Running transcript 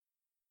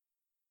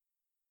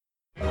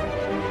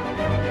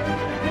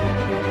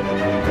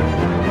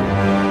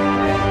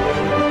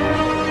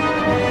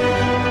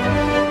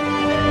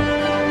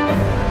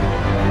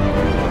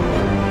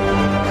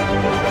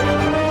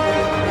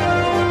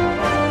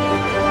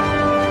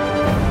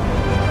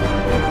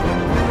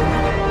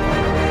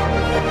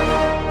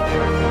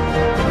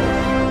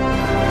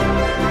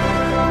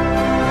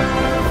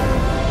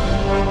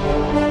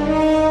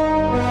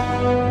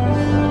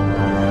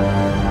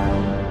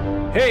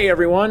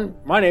everyone.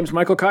 My name's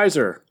Michael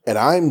Kaiser. And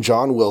I'm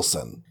John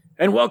Wilson.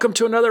 And welcome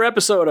to another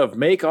episode of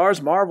Make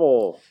Ours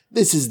Marvel.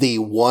 This is the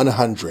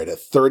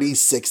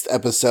 136th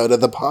episode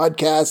of the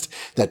podcast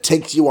that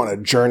takes you on a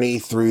journey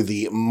through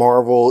the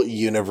Marvel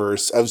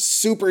universe of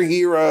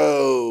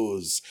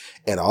superheroes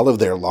and all of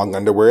their long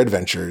underwear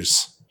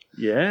adventures.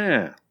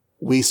 Yeah.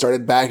 We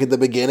started back at the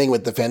beginning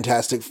with the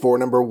Fantastic Four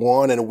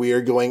 #1, and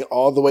we're going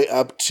all the way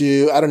up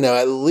to, I don't know,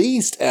 at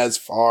least as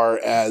far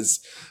as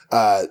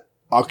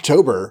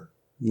October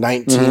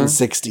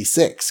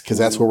 1966, because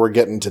that's where we're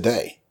getting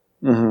today.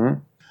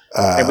 Mm-hmm.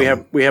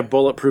 And we have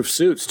bulletproof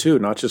suits too,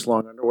 not just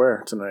long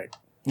underwear tonight.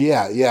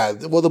 Yeah.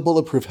 Well, the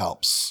bulletproof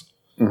helps.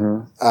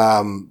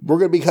 Mm-hmm. We're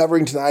going to be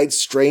covering tonight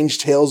Strange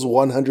Tales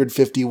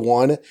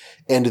 151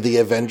 and the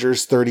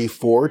Avengers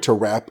 34 to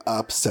wrap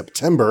up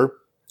September.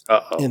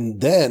 Uh-oh.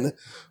 And then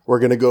we're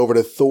going to go over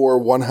to Thor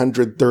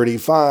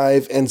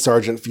 135 and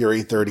Sergeant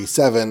Fury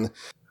 37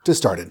 to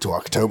start into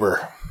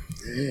October.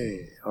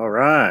 Hey, all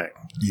right.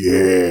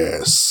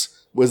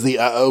 Yes. Was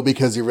the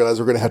because you realize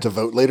we're going to have to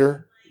vote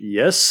later?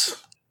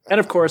 Yes. And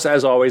of course,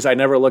 as always, I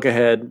never look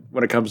ahead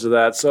when it comes to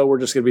that. So we're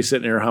just going to be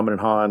sitting here humming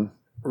and hawing.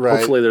 Right.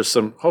 Hopefully there's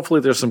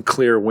some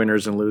clear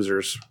winners and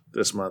losers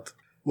this month.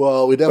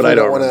 Well, we definitely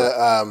don't want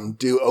to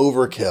do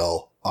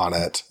overkill on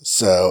it.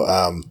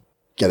 So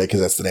get it,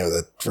 because that's the name of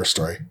the first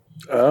story.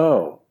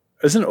 Oh.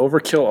 Isn't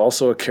Overkill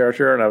also a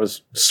character? And I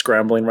was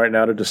scrambling right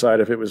now to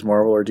decide if it was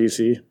Marvel or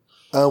DC.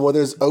 Well,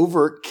 there's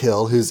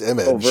Overkill, who's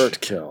Image.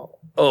 Overkill.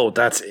 Oh,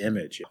 that's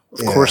Image.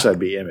 Of course that'd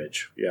be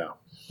Image. Yeah.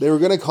 They were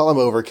going to call him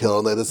Overkill,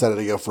 and they decided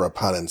to go for a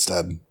pun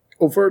instead.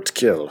 Overt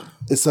Kill.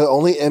 It's the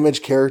only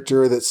Image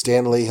character that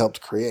Stan Lee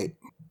helped create.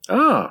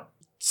 Ah.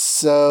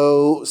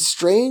 So,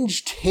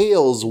 Strange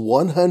Tales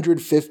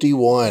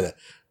 151.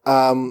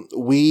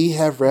 We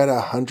have read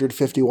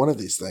 151 of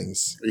these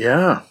things.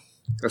 Yeah.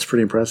 That's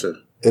pretty impressive.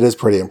 It is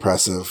pretty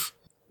impressive.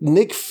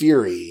 Nick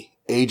Fury,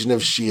 Agent of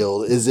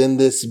S.H.I.E.L.D., is in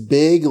this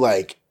big,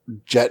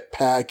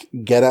 jetpack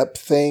get-up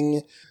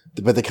thing,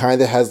 but the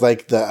kind that has,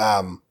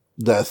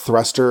 the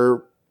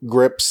thruster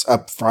grips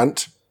up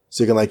front,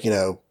 so you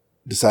can,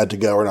 decide to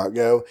go or not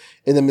go,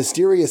 in the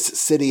mysterious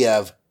city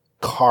of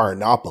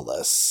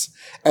Carnopolis,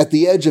 at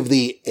the edge of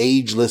the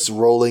ageless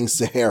rolling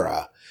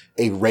Sahara.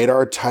 A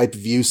radar-type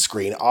view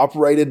screen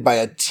operated by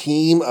a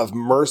team of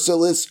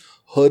merciless,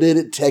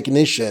 hooded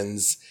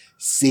technicians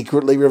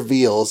secretly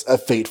reveals a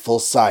fateful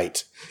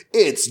sight.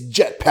 It's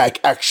jetpack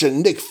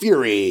action Nick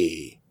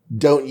Fury!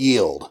 Don't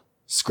yield.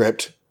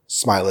 Script,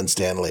 Smilin'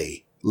 Stan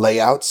Lee.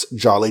 Layouts,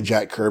 Jolly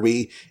Jack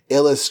Kirby.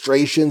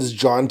 Illustrations,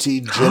 jaunty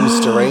Jim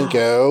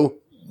Steranko.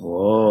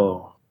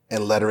 Whoa.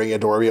 And lettering,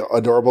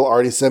 adorable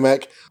Artie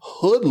Simek.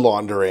 Hood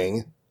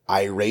laundering,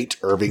 irate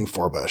Irving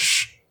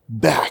Forbush.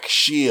 Back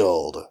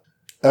S.H.I.E.L.D.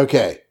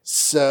 Okay,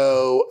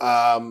 so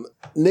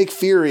Nick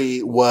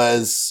Fury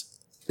was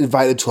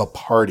invited to a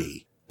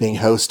party being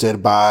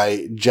hosted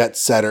by Jet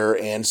Setter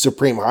and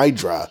Supreme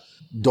Hydra,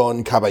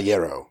 Don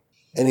Caballero.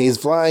 And he's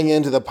flying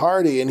into the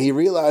party, and he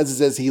realizes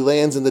as he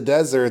lands in the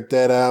desert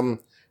that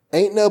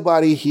ain't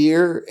nobody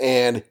here,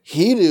 and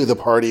he knew the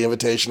party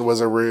invitation was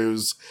a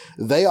ruse.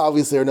 They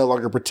obviously are no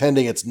longer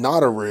pretending it's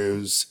not a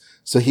ruse,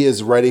 so he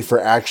is ready for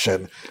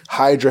action.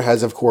 Hydra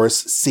has, of course,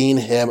 seen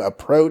him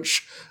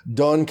approach.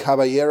 Don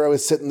Caballero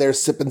is sitting there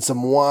sipping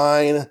some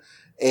wine,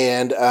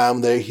 and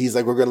he's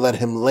like, we're going to let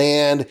him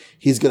land.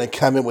 He's going to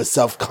come in with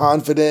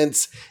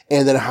self-confidence,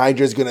 and then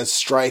Hydra's going to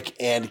strike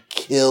and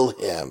kill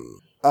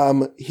him.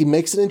 He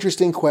makes an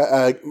interesting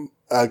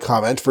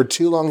comment. For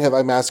too long have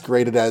I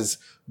masqueraded as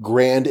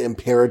Grand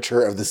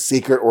Imperator of the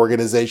secret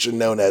organization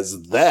known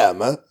as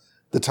Them.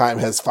 The time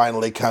has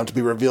finally come to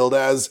be revealed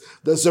as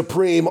the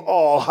Supreme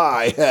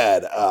All-High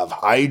Head of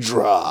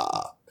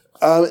Hydra.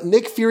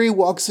 Nick Fury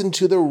walks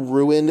into the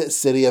ruined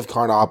city of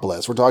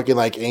Carnopolis. We're talking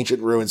like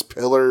ancient ruins,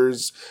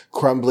 pillars,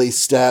 crumbly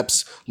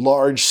steps,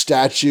 large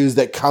statues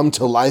that come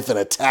to life and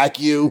attack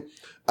you.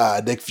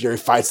 Nick Fury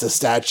fights the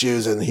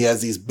statues, and he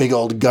has these big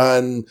old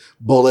gun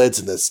bullets,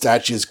 and the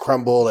statues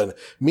crumble. And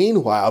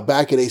meanwhile,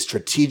 back at a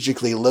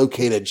strategically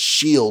located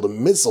S.H.I.E.L.D.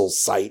 missile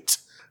site,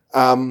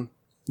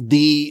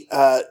 the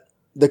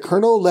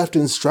colonel left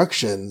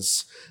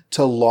instructions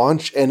to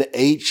launch an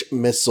H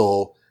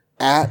missile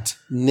at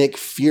Nick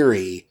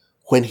Fury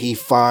when he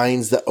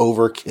finds the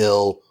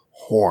Overkill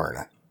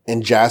horn.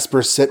 And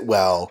Jasper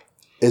Sitwell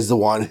is the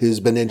one who's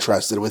been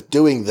entrusted with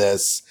doing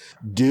this.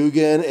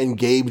 Dugan and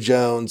Gabe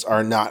Jones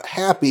are not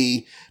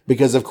happy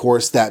because, of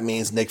course, that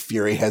means Nick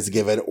Fury has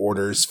given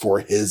orders for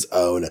his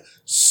own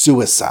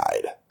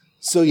suicide.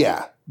 So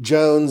yeah,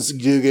 Jones,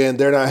 Dugan,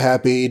 they're not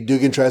happy.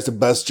 Dugan tries to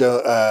bust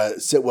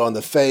Sitwell in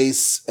the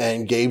face,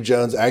 and Gabe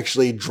Jones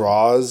actually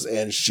draws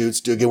and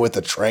shoots Dugan with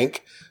a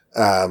trank,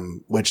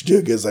 which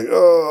Dugan's like,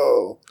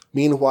 oh.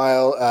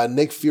 Meanwhile,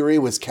 Nick Fury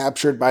was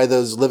captured by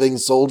those living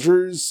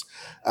soldiers.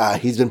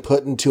 He's been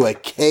put into a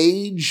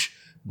cage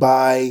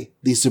by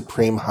the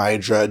Supreme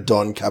Hydra,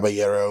 Don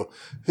Caballero,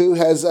 who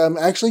has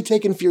actually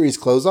taken Fury's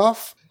clothes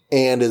off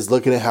and is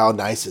looking at how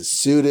nice his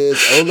suit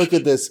is. Oh, look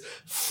at this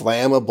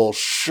flammable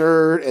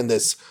shirt and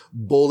this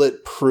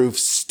bulletproof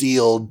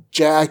steel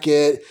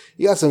jacket.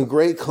 You got some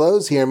great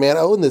clothes here, man.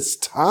 Oh, and this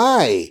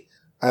tie.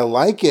 I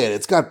like it.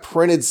 It's got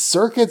printed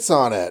circuits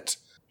on it.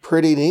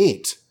 Pretty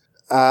neat.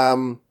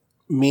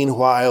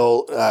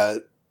 Meanwhile,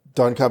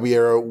 Don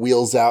Caballero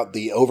wheels out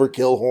the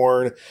overkill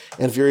horn,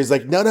 and Fury's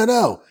like,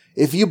 no.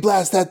 If you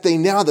blast that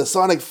thing now, the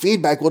sonic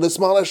feedback will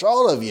demolish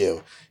all of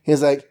you.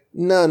 He's like,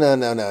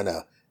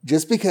 no.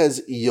 Just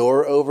because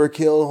your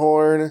overkill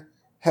horn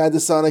had the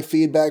sonic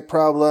feedback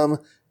problem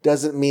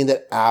doesn't mean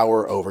that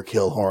our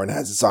overkill horn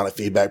has a sonic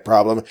feedback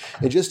problem.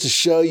 And just to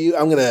show you,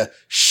 I'm going to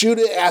shoot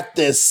it at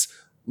this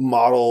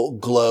model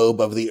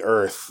globe of the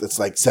Earth that's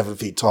like 7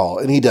 feet tall.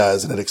 And he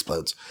does, and it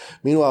explodes.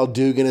 Meanwhile,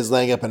 Dugan is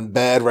laying up in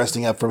bed,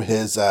 resting up from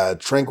his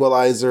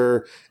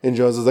tranquilizer. And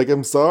Jones is like,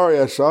 I'm sorry,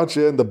 I shot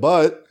you in the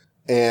butt.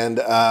 And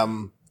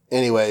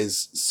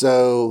anyways,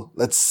 so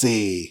let's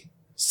see.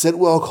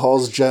 Sitwell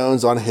calls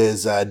Jones on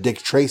his Dick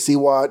Tracy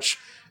watch.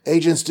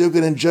 Agents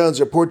Dugan and Jones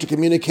report to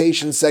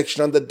communications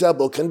section on the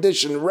double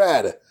condition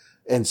red.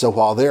 And so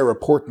while they're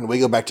reporting, we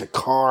go back to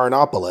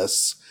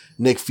Carnopolis.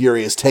 Nick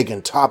Fury is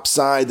taken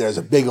topside. There's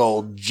a big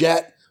old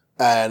jet,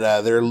 and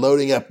they're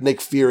loading up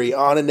Nick Fury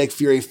on it. Nick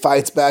Fury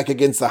fights back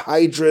against the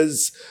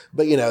Hydras,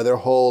 but their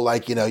whole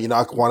you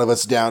knock one of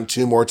us down,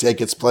 two more take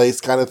its place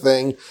kind of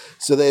thing.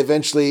 So they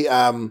eventually,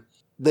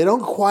 they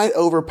don't quite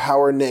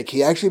overpower Nick.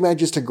 He actually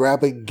manages to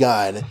grab a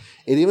gun.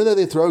 And even though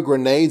they throw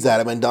grenades at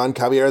him and Don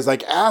Caballero is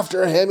like,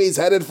 after him, he's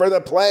headed for the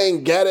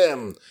plane, get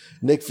him.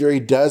 Nick Fury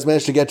does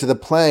manage to get to the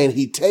plane.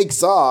 He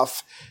takes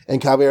off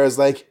and Caballero is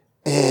like,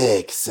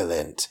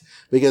 excellent.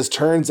 Because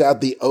turns out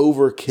the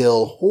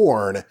overkill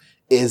horn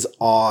is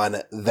on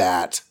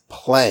that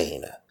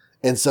plane.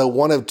 And so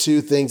one of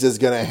two things is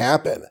going to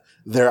happen.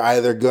 They're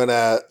either going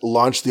to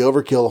launch the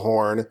overkill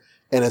horn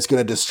and it's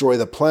going to destroy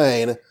the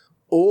plane,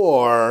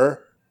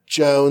 or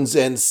Jones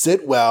and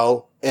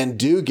Sitwell and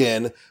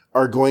Dugan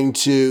are going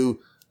to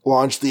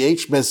launch the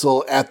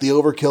H-missile at the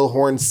overkill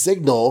horn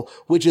signal,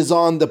 which is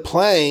on the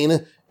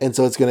plane, and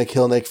so it's going to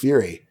kill Nick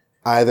Fury.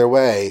 Either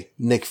way,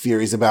 Nick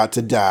Fury's about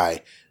to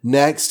die.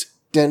 Next,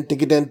 the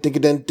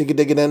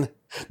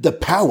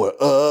power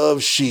of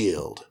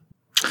S.H.I.E.L.D.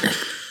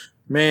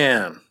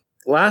 Man,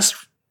 last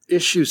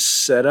issue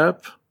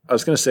setup, I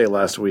was going to say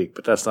last week,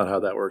 but that's not how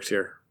that works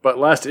here. But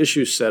last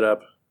issue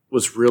setup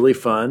was really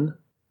fun,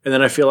 and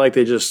then I feel like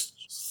they just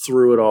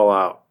threw it all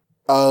out.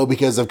 Oh,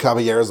 because of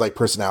Caballero's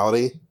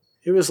personality?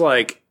 It was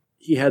like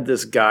he had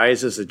this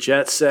guise as a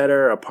jet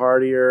setter, a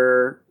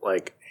partier,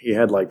 he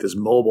had this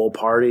mobile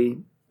party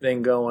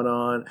thing going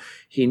on.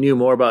 He knew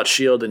more about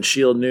S.H.I.E.L.D. than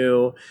S.H.I.E.L.D.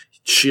 knew.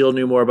 S.H.I.E.L.D.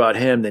 knew more about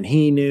him than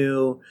he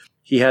knew.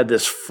 He had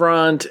this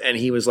front, and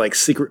he was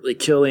secretly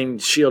killing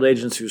S.H.I.E.L.D.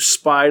 agents who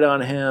spied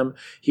on him.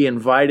 He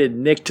invited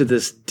Nick to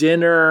this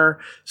dinner.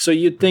 So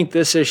you'd think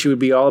this issue would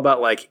be all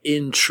about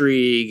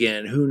intrigue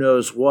and who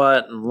knows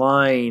what and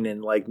lying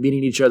and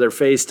meeting each other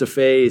face to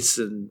face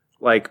and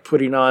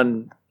putting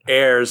on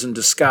airs and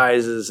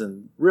disguises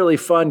and really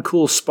fun,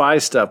 cool spy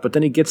stuff. But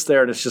then he gets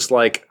there and it's just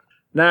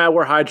nah,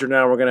 we're Hydra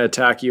now. We're going to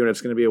attack you. And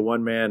it's going to be a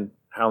one-man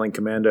Howling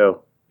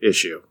Commando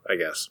issue, I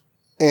guess.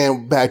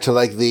 And back to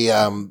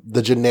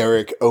the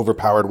generic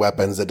overpowered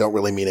weapons that don't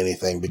really mean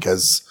anything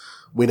because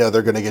we know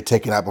they're going to get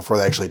taken out before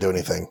they actually do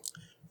anything.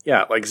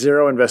 Yeah,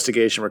 zero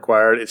investigation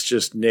required. It's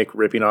just Nick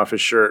ripping off his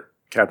shirt,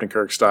 Captain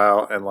Kirk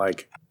style, and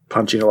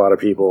punching a lot of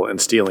people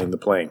and stealing the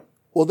plane.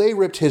 Well, they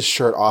ripped his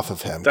shirt off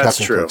of him, That's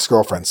Captain true. Kirk's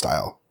girlfriend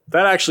style.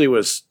 That actually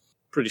was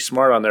pretty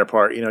smart on their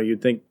part.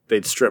 You'd think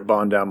they'd strip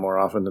Bond down more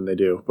often than they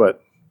do,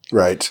 but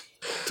right,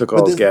 took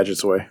all his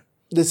gadgets away.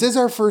 This is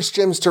our first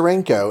Jim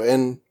Steranko,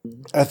 and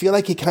I feel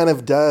like he kind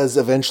of does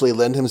eventually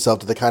lend himself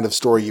to the kind of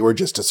story you were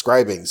just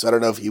describing. So I don't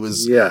know if he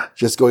was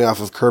just going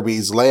off of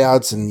Kirby's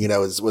layouts and,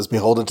 was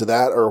beholden to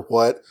that or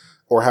what,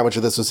 or how much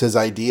of this was his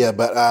idea.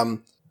 But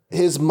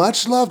his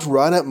much-loved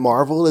run at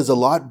Marvel is a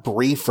lot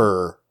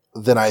briefer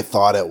than I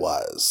thought it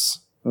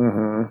was.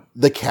 Mm-hmm.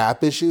 The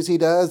Cap issues he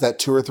does, that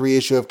 2 or 3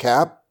 issue of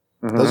Cap,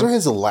 those are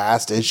his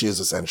last issues,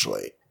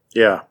 essentially.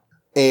 Yeah.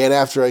 And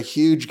after a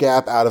huge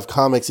gap out of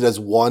comics, he does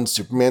one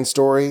Superman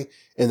story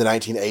in the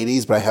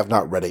 1980s, but I have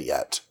not read it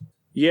yet.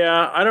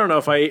 Yeah, I don't know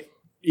if I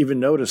even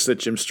noticed that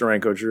Jim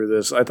Steranko drew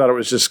this. I thought it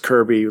was just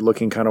Kirby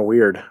looking kind of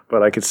weird,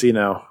 but I could see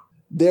now.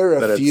 There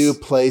are a few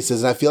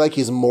places, and I feel like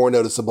he's more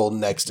noticeable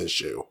next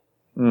issue.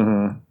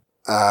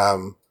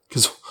 Mm-hmm.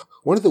 Because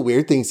one of the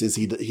weird things is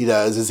he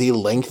does is he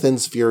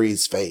lengthens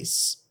Fury's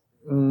face.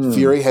 Mm.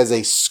 Fury has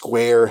a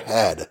square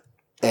head,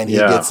 and he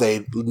gets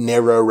a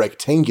narrow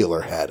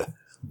rectangular head.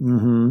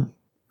 Mm-hmm.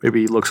 Maybe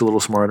he looks a little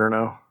smarter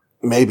now.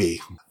 Maybe.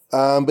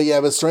 But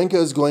Steranko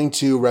is going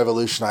to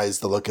revolutionize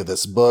the look of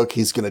this book.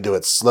 He's going to do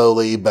it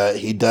slowly, but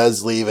he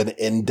does leave an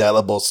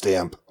indelible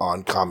stamp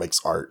on comics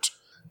art.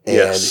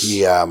 And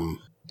he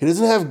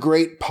doesn't have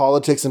great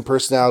politics and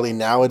personality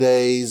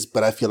nowadays,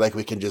 but I feel like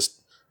we can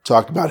just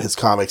talk about his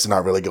comics and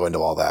not really go into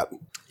all that.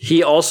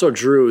 He also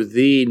drew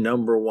the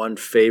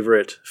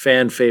 #1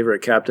 fan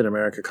favorite Captain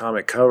America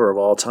comic cover of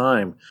all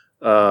time.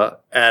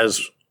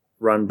 as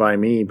run by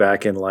me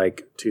back in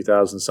like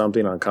 2000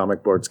 something on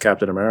Comic Board's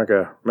Captain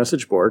America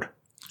message board.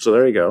 So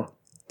there you go.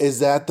 Is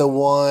that the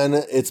one?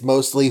 It's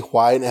mostly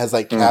white and has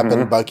like Cap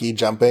and Bucky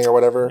jumping or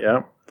whatever.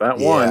 Yep, that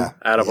one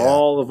out of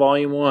all the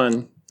volume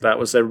 1, that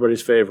was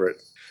everybody's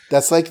favorite.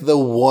 That's like the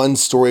one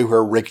story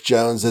where Rick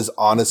Jones is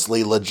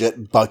honestly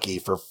legit Bucky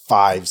for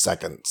 5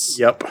 seconds.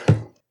 Yep.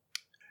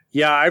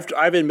 Yeah,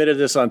 I've admitted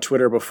this on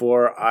Twitter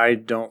before. I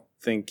don't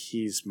think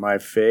he's my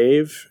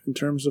fave in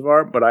terms of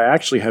art, but I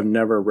actually have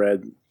never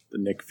read the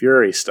Nick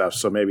Fury stuff,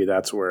 so maybe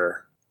that's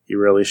where he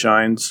really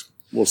shines.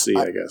 We'll see,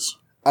 I guess.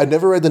 I've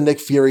never read the Nick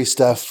Fury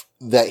stuff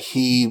that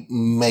he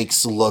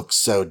makes look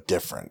so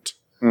different.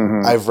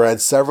 Mm-hmm. I've read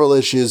several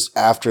issues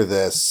after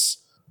this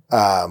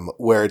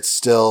where it's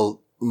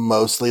still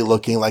mostly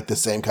looking like the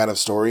same kind of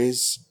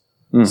stories.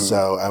 Mm-hmm.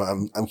 So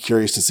I'm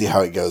curious to see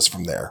how it goes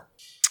from there.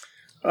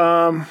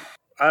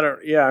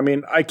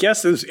 I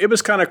guess it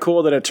was kind of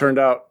cool that it turned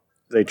out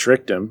they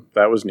tricked him.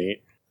 That was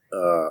neat.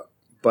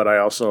 But I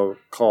also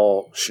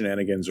call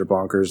shenanigans or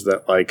bonkers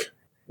that like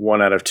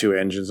 1 out of 2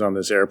 engines on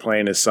this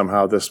airplane is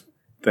somehow this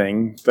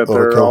thing that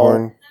they're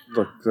all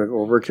the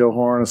overkill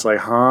horn. It's like,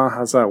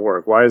 how's that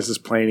work? Why is this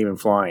plane even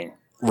flying?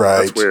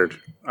 Right. That's weird.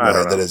 I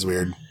don't know. That is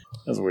weird.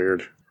 That's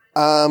weird.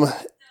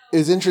 It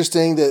was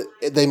interesting that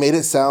they made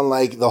it sound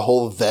like the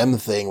whole them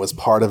thing was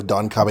part of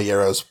Don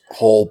Caballero's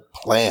whole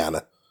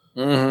plan.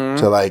 Mm-hmm.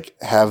 To like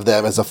have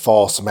them as a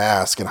false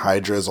mask and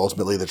Hydra is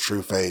ultimately the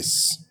true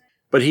face.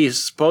 But he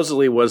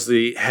supposedly was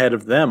the head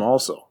of them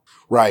also.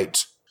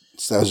 Right.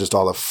 So that was just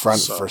all a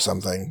front for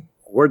something.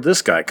 Where'd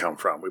this guy come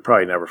from? We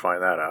probably never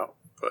find that out.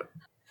 But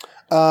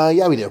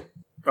yeah, we do.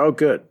 Oh,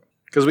 good.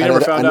 Because we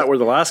never found out where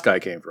the last guy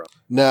came from.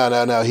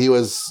 No. He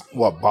was,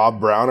 Bob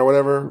Brown or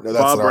whatever? No,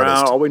 that's Bob an Brown.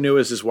 artist. All we knew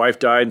is his wife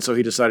died, and so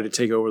he decided to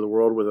take over the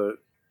world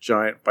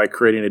by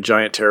creating a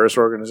giant terrorist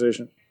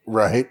organization.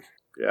 Right.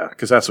 Yeah,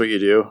 because that's what you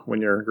do when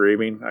you're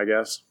grieving, I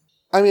guess.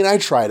 I mean, I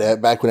tried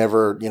it back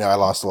whenever, I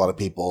lost a lot of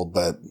people,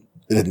 but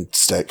it didn't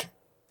stick.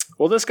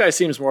 Well, this guy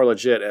seems more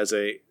legit as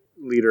a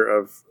leader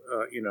of,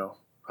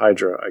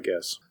 Hydra, I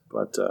guess.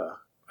 But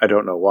I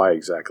don't know why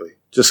exactly.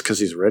 Just because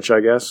he's rich,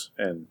 I guess,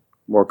 and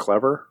more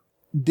clever.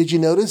 Did you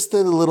notice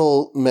the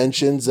little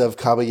mentions of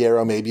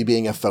Caballero maybe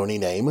being a phony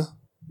name?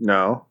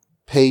 No.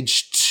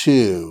 Page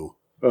 2.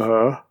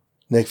 Uh-huh.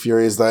 Nick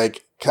Fury is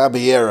like,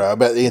 Caballero, I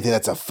bet you think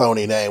that's a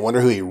phony name.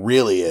 Wonder who he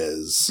really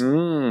is.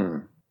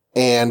 Mm.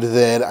 And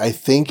then I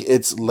think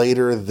it's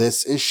later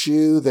this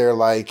issue. They're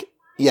like,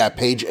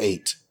 page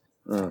 8.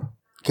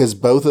 Because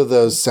both of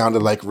those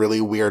sounded like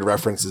really weird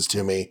references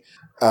to me.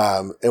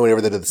 And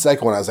whenever they did the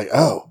second one, I was like,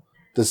 oh.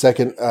 The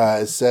second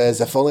says,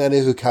 if only I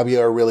knew who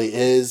Caballero really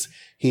is,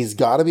 he's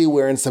got to be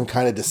wearing some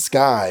kind of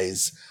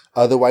disguise.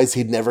 Otherwise,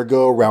 he'd never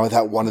go around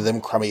without one of them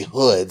crummy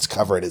hoods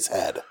covering his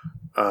head.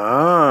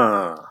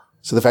 Ah.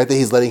 So the fact that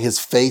he's letting his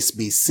face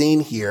be seen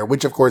here,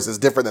 which of course is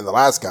different than the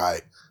last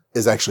guy,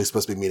 is actually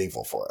supposed to be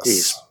meaningful for us.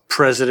 He's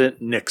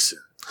President Nixon.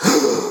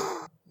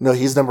 No,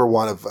 he's number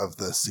 1 of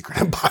the Secret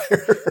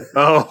Empire.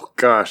 Oh,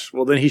 gosh.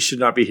 Well, then he should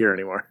not be here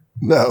anymore.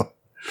 No.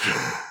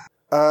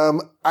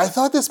 I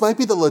thought this might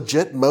be the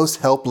legit most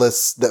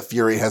helpless that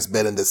Fury has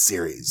been in this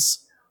series.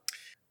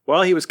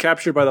 Well, he was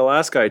captured by the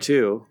last guy,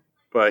 too.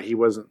 But he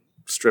wasn't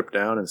stripped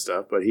down and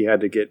stuff. But he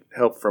had to get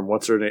help from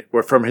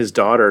from his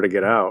daughter to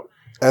get out.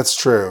 That's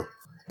true.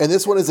 And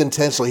this one is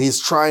intentional.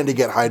 He's trying to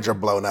get Hydra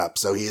blown up,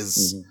 so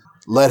he's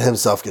let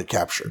himself get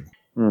captured.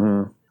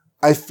 Mm-hmm.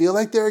 I feel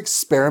like they're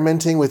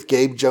experimenting with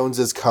Gabe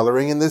Jones's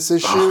coloring in this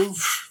issue. Oh,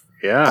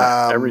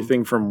 yeah,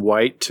 everything from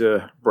white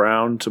to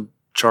brown to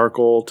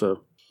charcoal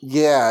to...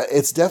 Yeah,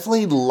 it's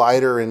definitely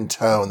lighter in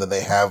tone than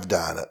they have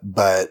done,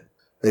 but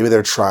maybe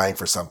they're trying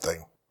for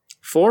something.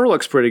 4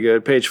 looks pretty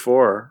good. Page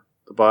 4,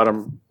 the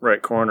bottom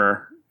right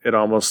corner, it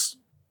almost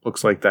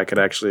looks like that could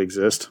actually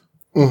exist.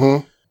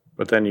 Mm-hmm.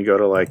 But then you go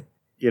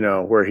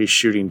to where he's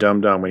shooting Dum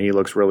Dum and he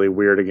looks really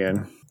weird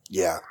again.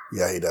 Yeah,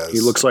 he does.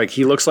 He looks like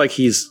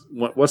he's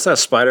what's that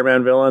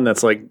Spider-Man villain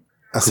that's like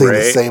I see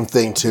the same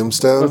thing,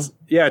 Tombstone.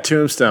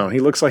 Tombstone. He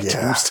looks like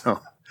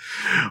Tombstone.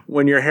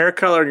 When your hair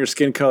color and your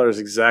skin color is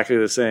exactly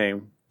the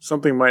same,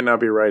 something might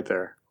not be right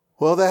there.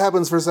 Well, that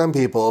happens for some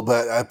people,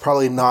 but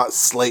probably not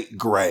slate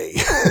gray.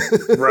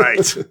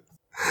 Right.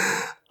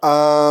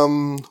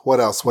 What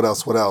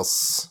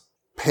else?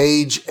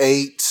 Page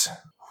 8.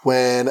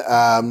 When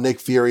Nick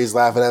Fury's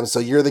laughing at him, so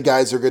you're the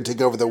guys who are going to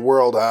take over the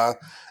world, huh?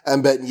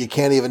 I'm betting you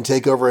can't even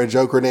take over a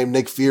Joker named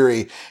Nick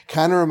Fury.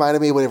 Kind of reminded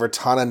me whenever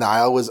Tana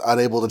Nile was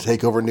unable to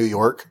take over New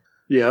York.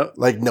 Yeah.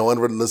 Like, no one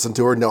would listen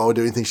to her. No one would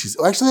do anything.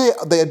 Actually,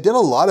 they did a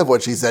lot of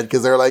what she said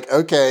because they're like,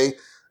 okay,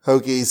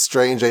 hokey,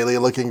 strange,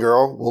 alien-looking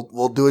girl.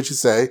 We'll do what you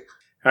say.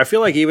 I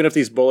feel like even if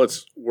these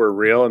bullets were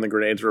real and the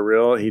grenades were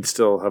real, he'd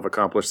still have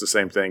accomplished the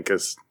same thing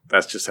because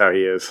that's just how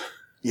he is.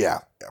 Yeah,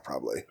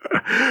 probably.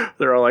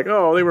 They're all like,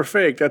 "Oh, they were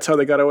fake. That's how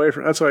he got away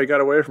from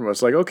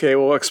us." Like, okay,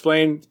 well,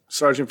 explain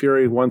Sergeant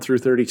Fury 1 through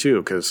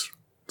 32 because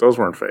those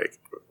weren't fake.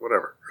 But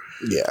whatever.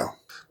 Yeah,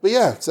 but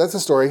yeah, so that's a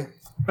story.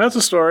 That's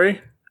a story.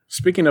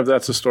 Speaking of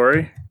that's a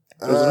story,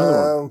 There's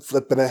another one.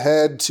 Flipping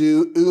ahead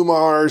to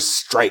Umar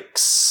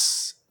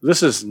Strikes.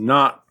 This is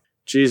not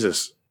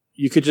Jesus.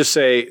 You could just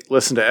say,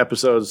 listen to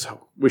episodes.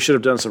 We should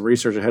have done some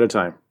research ahead of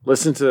time.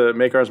 Listen to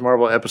Make Ours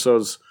Marvel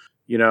episodes,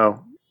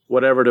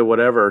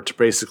 whatever to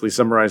basically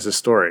summarize this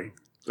story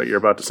that you're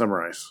about to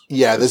summarize.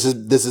 Yeah, this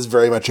is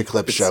very much a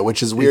clip show,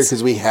 which is weird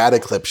because we had a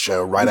clip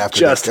show right after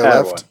just Disco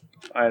had left.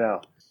 One. I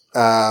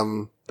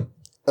know.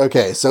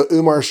 Okay, so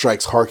Umar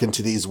Strikes hearken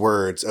to these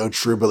words, O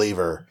true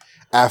believer.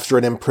 After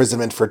an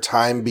imprisonment for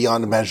time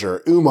beyond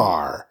measure,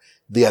 Umar,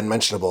 the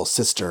unmentionable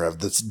sister of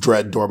this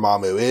dread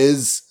Dormammu,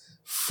 is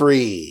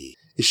free.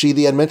 Is she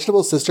the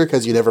unmentionable sister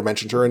because you never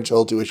mentioned her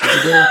until 2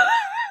 issues ago?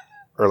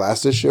 Or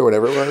last issue, or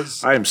whatever it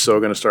was? I am so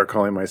going to start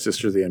calling my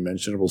sister the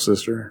unmentionable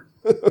sister.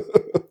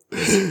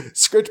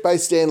 Script by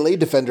Stan Lee,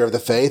 Defender of the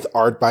Faith.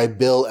 Art by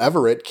Bill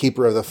Everett,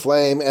 Keeper of the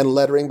Flame. And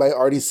lettering by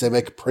Artie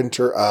Simic,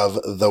 Printer of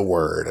the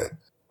Word.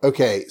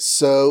 Okay,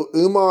 so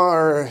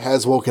Umar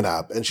has woken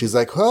up, and she's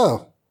like,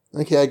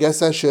 okay, I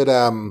guess I should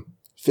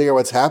figure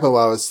what's happened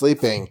while I was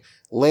sleeping.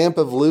 Lamp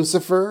of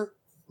Lucifer,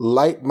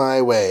 light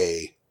my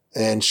way.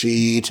 And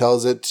she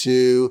tells it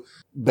to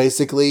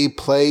basically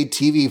play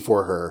TV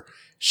for her.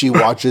 She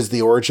watches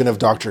the origin of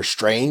Doctor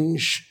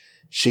Strange.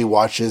 She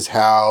watches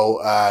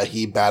how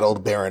he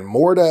battled Baron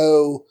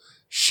Mordo.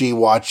 She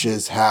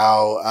watches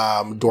how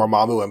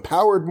Dormammu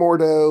empowered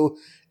Mordo.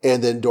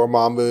 And then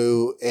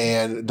Dormammu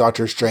and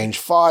Doctor Strange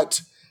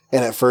fought.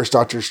 And at first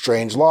Doctor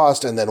Strange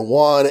lost and then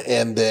won.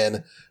 And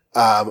then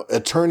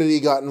Eternity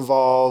got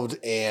involved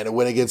and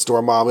went against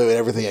Dormammu and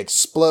everything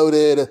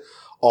exploded.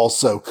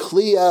 Also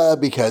Clea,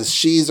 because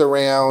she's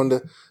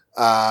around.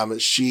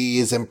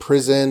 She's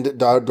imprisoned.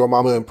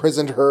 Dormammu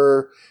imprisoned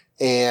her.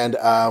 And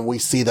we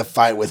see the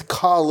fight with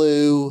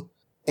Kalu.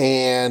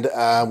 And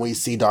we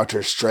see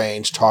Doctor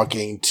Strange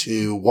talking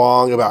to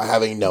Wong about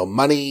having no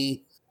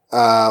money.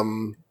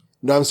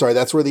 No, I'm sorry.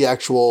 That's where the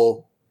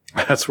actual...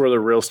 That's where the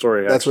real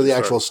story That's where the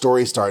actual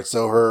story starts.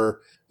 So her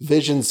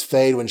visions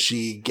fade when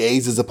she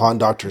gazes upon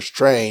Doctor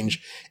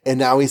Strange. And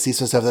now we see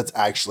some stuff that's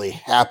actually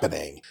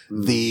happening.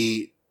 Mm.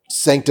 The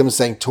Sanctum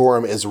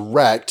Sanctorum is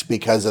wrecked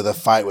because of the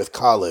fight with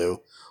Kalu.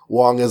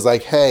 Wong is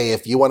like, hey,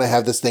 if you want to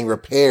have this thing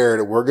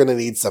repaired, we're going to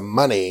need some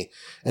money.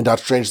 And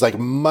Doctor Strange is like,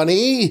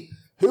 money?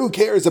 Who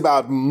cares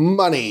about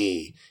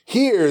money?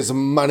 Here's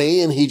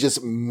money. And he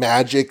just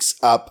magics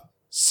up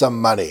some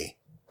money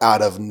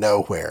out of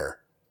nowhere.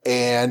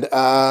 And,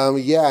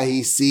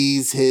 he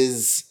sees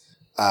his,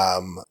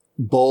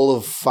 bowl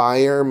of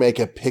fire make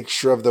a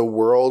picture of the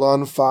world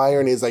on fire.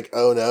 And he's like,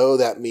 oh no,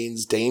 that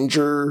means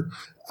danger.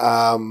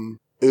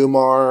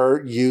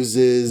 Umar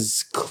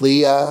uses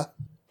Clea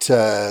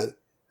to,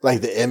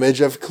 like the image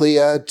of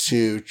Clea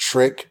to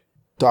trick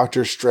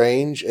Doctor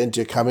Strange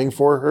into coming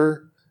for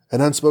her.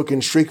 An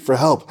unspoken shriek for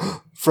help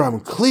from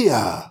Clea.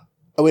 Oh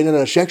wait,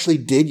 no, she actually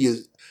did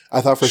use,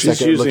 I thought for a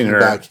second looking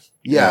back.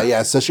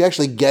 Yeah. So she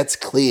actually gets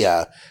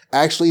Clea,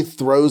 actually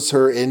throws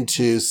her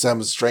into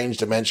some strange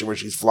dimension where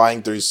she's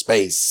flying through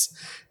space.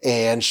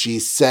 And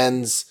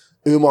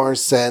Umar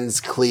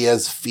sends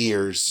Clea's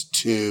fears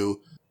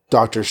to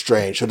Doctor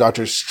Strange. So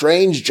Doctor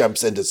Strange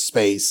jumps into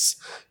space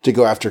to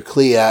go after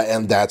Clea,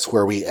 and that's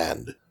where we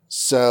end.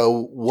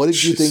 So what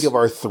did you think of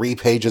our 3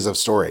 pages of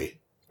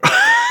story?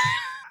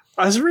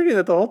 I was reading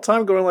it the whole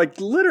time going like,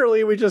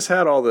 literally, we just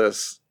had all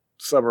this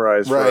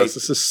summarized for us.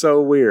 This is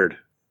so weird.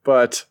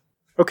 But...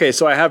 okay,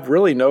 so I have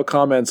really no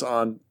comments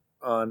on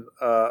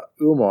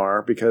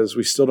Umar because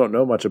we still don't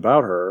know much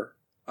about her,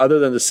 other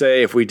than to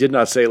say, if we did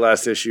not say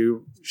last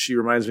issue, she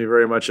reminds me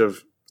very much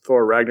of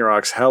Thor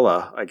Ragnarok's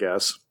Hela, I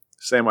guess.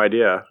 Same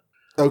idea.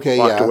 Okay,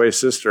 Locked away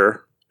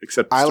sister,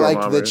 except I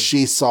liked that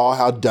she saw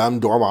how dumb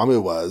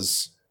Dormammu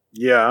was.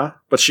 Yeah,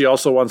 but she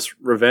also wants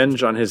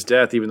revenge on his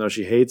death, even though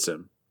she hates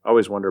him. I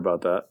always wonder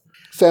about that.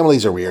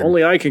 Families are weird.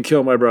 Only I can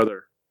kill my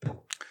brother.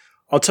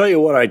 I'll tell you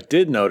what I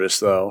did notice,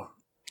 though.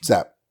 What's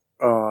that?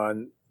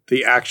 On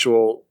the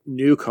actual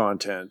new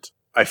content,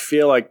 I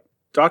feel like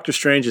Doctor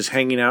Strange is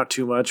hanging out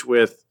too much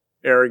with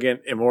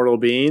arrogant immortal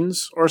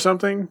beings or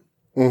something.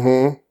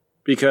 Mm-hmm.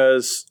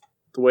 Because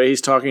the way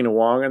he's talking to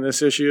Wong in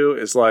this issue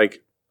is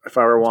like, if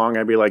I were Wong,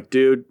 I'd be like,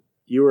 dude,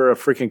 you were a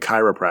freaking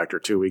chiropractor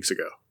 2 weeks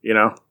ago. You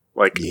know?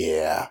 Like,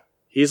 yeah.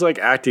 He's like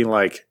acting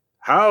like,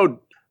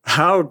 how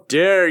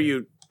dare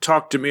you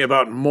talk to me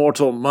about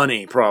mortal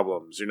money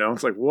problems? You know?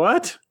 It's like,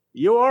 what?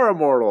 You are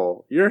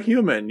immortal. You're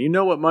human. You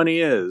know what money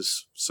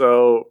is.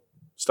 So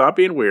stop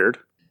being weird.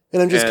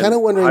 And I'm just kind of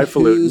wondering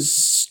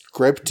who's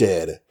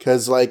scripted.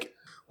 Because, like,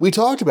 we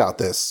talked about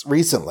this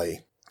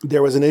recently.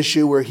 There was an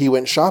issue where he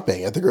went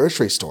shopping at the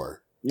grocery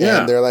store.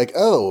 Yeah. And they're like,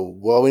 oh,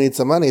 well, we need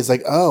some money. He's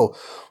like, oh,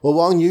 well,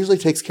 Wong usually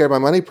takes care of my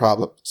money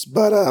problems.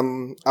 But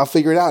I'll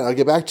figure it out and I'll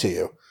get back to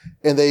you.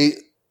 And they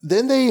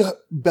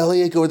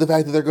bellyache over the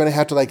fact that they're going to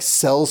have to like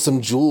sell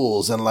some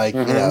jewels and like,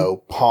 you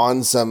know,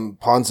 pawn some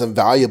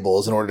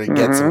valuables in order to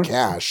get some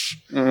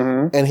cash.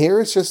 Mm-hmm. And here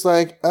it's just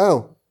like,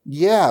 oh,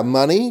 yeah,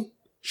 money?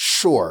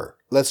 Sure.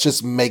 Let's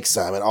just make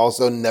some and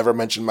also never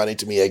mention money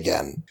to me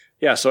again.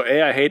 Yeah. So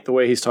I hate the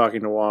way he's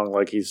talking to Wong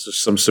like he's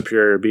just some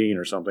superior being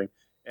or something.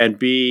 And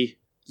B,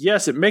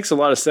 yes, it makes a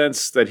lot of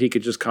sense that he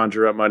could just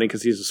conjure up money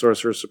because he's a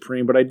sorcerer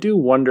supreme, but I do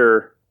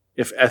wonder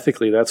if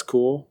ethically that's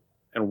cool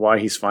and why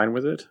he's fine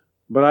with it.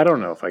 But I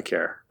don't know if I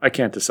care. I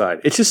can't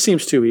decide. It just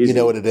seems too easy. You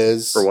know what it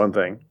is? For one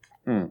thing.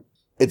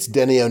 It's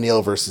Denny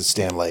O'Neil versus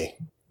Stan Lee.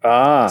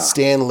 Ah.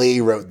 Stan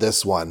Lee wrote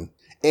this one.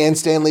 And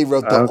Stan Lee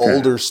wrote the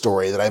older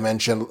story that I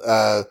mentioned,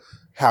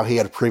 how he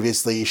had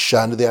previously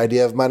shunned the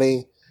idea of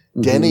money.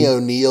 Mm-hmm. Denny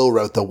O'Neil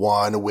wrote the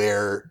one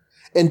where...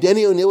 And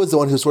Denny O'Neil was the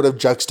one who sort of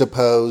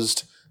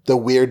juxtaposed the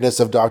weirdness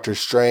of Doctor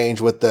Strange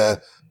with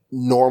the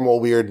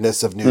normal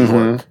weirdness of New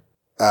York.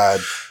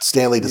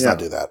 Stan Lee does not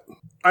do that.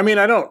 I mean,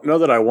 I don't know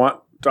that I want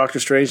Doctor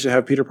Strange to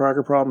have Peter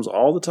Parker problems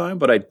all the time,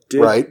 but I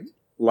did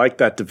like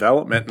that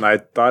development, and I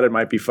thought it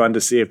might be fun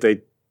to see if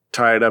they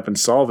tie it up and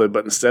solve it,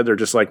 but instead they're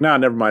just like, nah,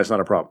 never mind, it's not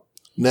a problem.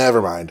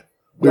 Never mind.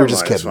 We were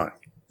just kidding.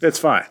 It's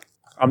fine.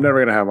 I'm never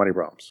going to have money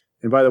problems.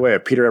 And by the way,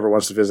 if Peter ever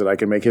wants to visit, I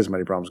can make his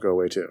money problems go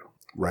away too.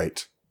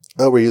 Right.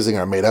 Oh, we're using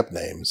our made-up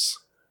names.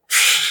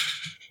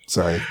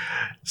 Sorry.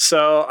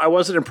 So I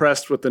wasn't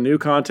impressed with the new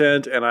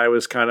content, and I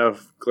was kind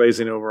of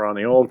glazing over on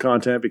the old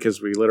content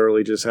because we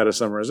literally just had a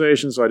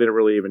summarization, so I didn't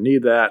really even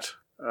need that.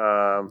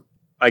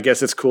 I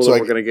guess it's cool that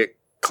we're going to get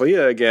Clea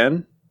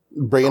again.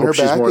 Bringing her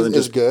back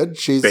is good.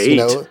 She's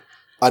bait.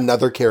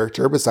 Another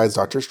character besides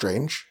Doctor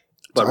Strange.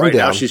 But right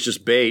now she's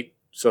just bait,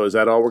 so is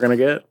that all we're going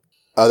to get?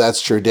 Oh,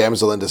 that's true.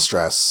 Damsel in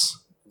distress.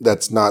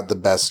 That's not the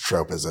best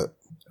trope, is it?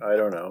 I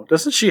don't know.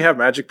 Doesn't she have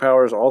magic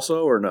powers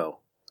also, or no?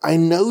 I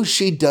know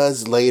she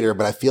does later,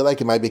 but I feel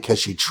like it might be because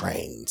she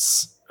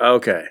trains.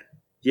 Okay.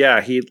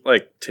 Yeah, he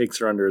takes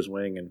her under his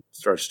wing and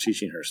starts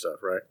teaching her stuff,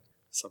 right?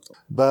 Something.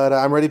 But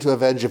I'm ready to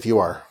avenge if you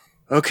are.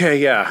 Okay,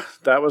 yeah.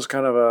 That was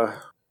kind of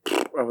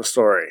a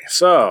story.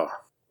 So,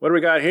 what do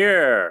we got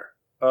here?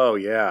 Oh,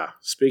 yeah.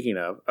 Speaking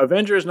of,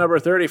 Avengers number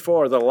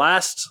 34, the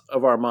last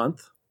of our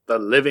month. The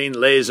Living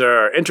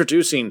Laser,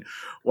 introducing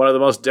one of the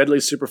most deadly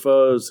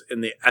superfoes in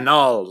the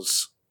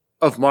annals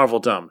of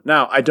Marveldom.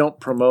 Now, I don't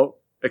promote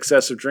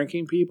excessive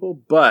drinking,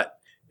 people, but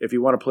if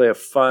you want to play a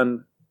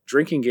fun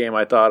drinking game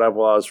I thought of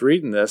while I was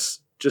reading this,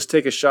 just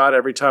take a shot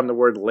every time the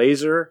word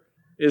laser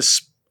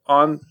is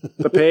on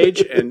the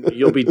page, and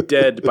you'll be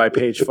dead by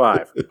page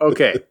 5.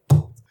 Okay.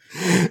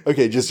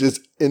 Okay, just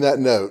in that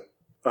note,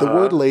 the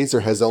word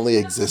laser has only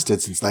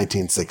existed since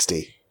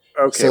 1960.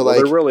 Okay, so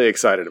they're really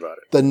excited about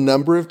it. The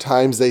number of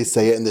times they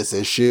say it in this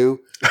issue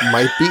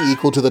might be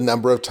equal to the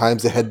number of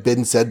times it had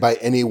been said by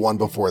anyone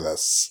before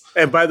this.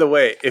 And by the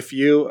way, if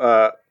you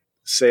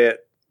say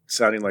it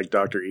sounding like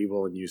Dr.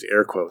 Evil and use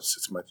air quotes,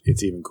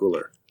 it's even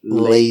cooler.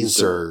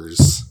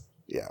 Lasers.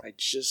 Yeah.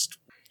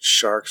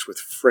 Sharks with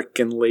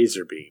frickin'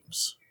 laser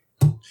beams.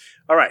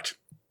 All right.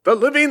 The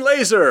Living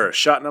Laser,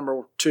 shot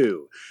number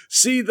 2.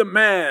 See the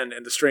man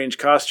in the strange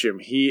costume.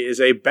 He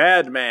is a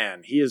bad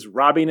man. He is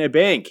robbing a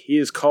bank. He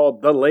is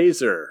called the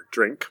Laser.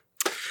 Drink.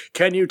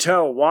 Can you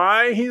tell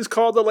why he's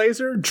called the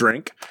Laser?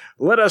 Drink.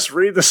 Let us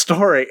read the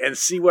story and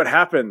see what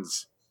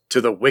happens to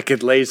the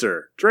wicked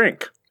Laser.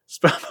 Drink.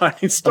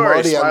 Spellbinding story. I'm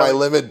already at my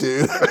limit,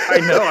 dude. I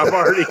know, I'm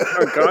already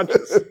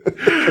unconscious.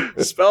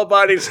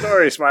 Spellbinding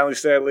story, Smiling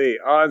Stan Lee.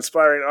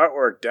 Awe-inspiring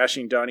artwork,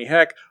 dashing Donnie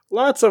Heck.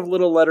 Lots of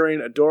little lettering,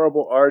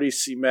 adorable Artie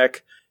C.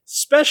 Mech.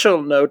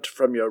 Special note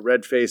from your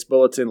red-faced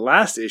bulletin.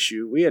 Last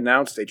issue, we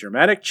announced a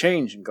dramatic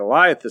change in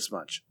Goliath this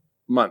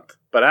month.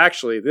 But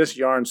actually, this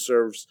yarn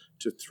serves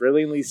to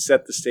thrillingly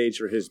set the stage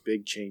for his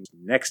big change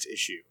next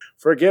issue.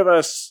 Forgive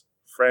us,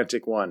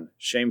 Frantic One,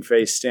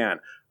 Shamefaced Stan.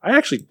 I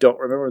actually don't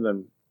remember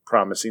them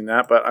promising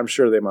that, but I'm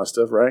sure they must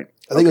have, right?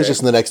 I think it was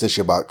just in the next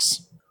issue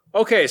box.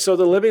 Okay, so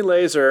the Living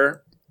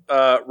Laser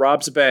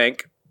robs a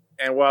bank,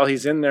 and while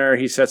he's in there,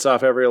 he sets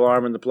off every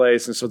alarm in the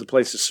place, and so the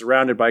place is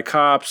surrounded by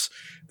cops.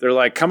 They're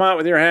like, come out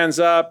with your hands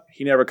up.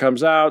 He never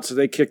comes out, so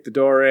they kick the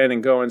door in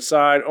and go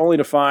inside, only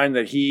to find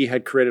that he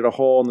had created a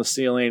hole in the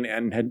ceiling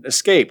and had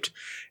escaped.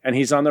 And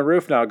he's on the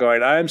roof now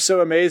going, I am so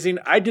amazing.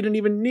 I didn't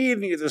even need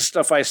any of this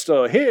stuff I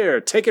stole.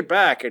 Here, take it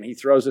back. And he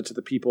throws it to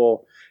the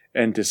people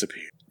and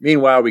disappears.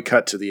 Meanwhile, we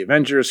cut to the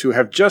Avengers, who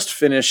have just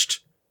finished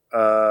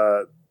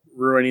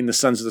ruining the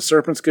Sons of the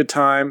Serpent's good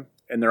time,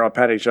 and they're all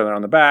patting each other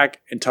on the back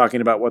and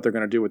talking about what they're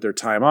going to do with their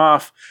time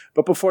off.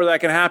 But before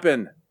that can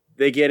happen,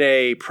 they get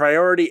a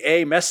priority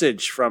A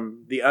message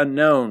from the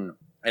unknown,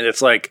 and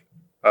it's like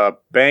a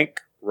bank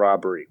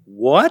robbery.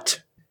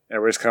 What? And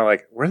everybody's kind of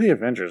like, we're the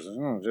Avengers.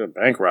 It's a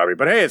bank robbery.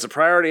 But hey, it's a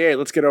priority A.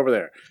 Let's get over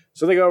there.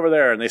 So they go over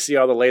there, and they see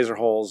all the laser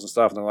holes and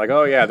stuff, and they're like,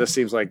 oh yeah, this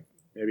seems like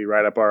maybe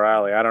right up our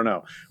alley. I don't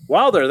know.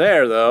 While they're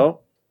there,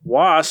 though,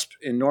 Wasp,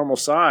 in normal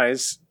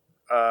size,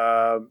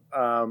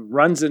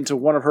 runs into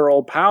one of her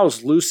old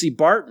pals, Lucy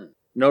Barton.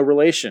 No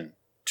relation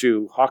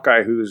to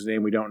Hawkeye, whose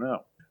name we don't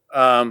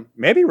know.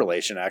 Maybe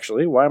relation,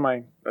 actually. Why am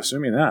I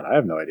assuming that? I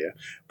have no idea.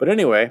 But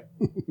anyway,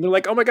 they're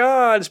like, oh my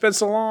God, it's been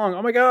so long.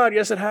 Oh my God,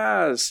 yes, it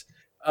has.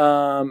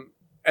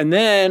 And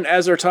then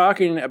as they're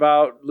talking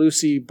about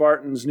Lucy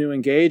Barton's new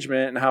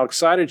engagement and how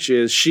excited she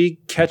is, she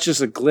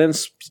catches a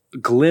glimpse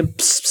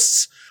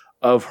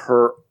of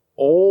her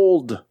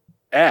old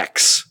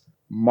ex,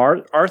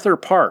 Arthur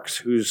Parks,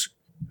 who's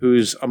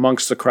who's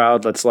amongst the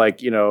crowd that's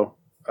like,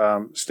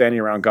 standing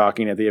around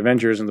gawking at the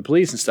Avengers and the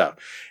police and stuff.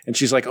 And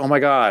she's like, oh my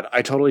God,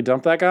 I totally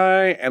dumped that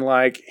guy. And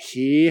like,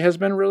 he has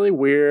been really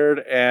weird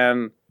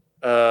and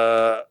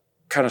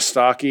kind of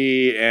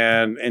stocky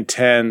and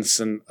intense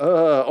and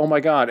oh my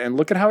God. And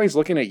look at how he's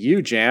looking at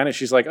you, Jan. And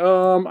she's like,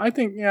 I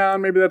think, yeah,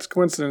 maybe that's a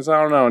coincidence.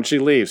 I don't know. And she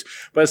leaves.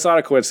 But it's not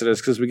a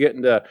coincidence because we get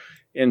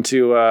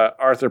into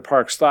Arthur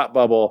Park's thought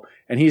bubble,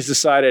 and he's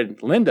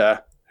decided,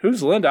 Linda?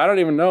 Who's Linda? I don't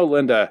even know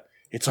Linda.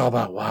 It's all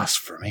about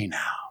Wasp for me now.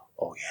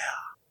 Oh, yeah.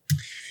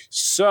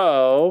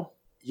 So,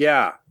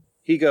 yeah,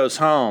 he goes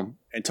home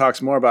and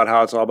talks more about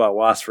how it's all about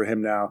Wasp for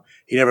him now.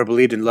 He never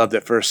believed in love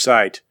at first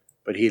sight,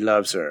 but he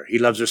loves her. He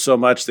loves her so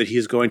much that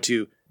he's going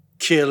to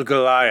kill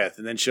Goliath,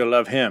 and then she'll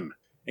love him.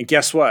 And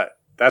guess what?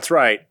 That's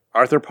right.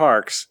 Arthur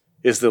Parks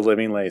is the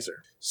living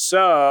laser.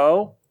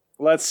 So,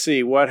 let's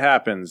see what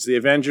happens. The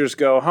Avengers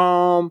go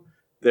home.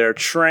 They're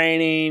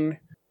training.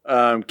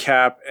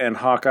 Cap and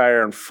Hawkeye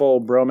are in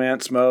full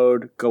bromance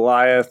mode.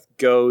 Goliath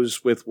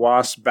goes with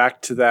Wasp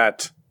back to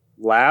that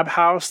lab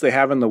house they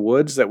have in the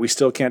woods that we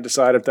still can't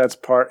decide if that's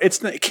part.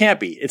 It can't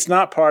be. It's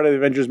not part of the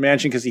Avengers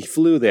Mansion because he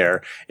flew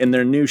there in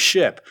their new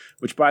ship,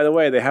 which, by the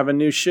way, they have a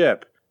new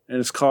ship. And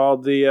it's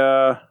called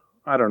the,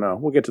 I don't know.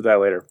 We'll get to that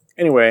later.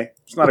 Anyway,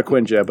 it's not a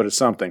Quinjet, but it's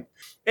something.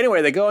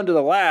 Anyway, they go into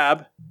the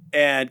lab,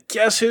 and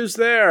guess who's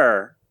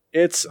there?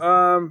 It's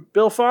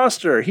Bill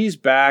Foster. He's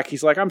back.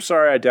 He's like, I'm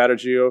sorry I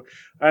doubted you.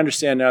 I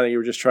understand now that you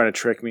were just trying to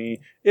trick me.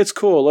 It's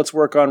cool. Let's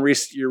work on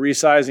your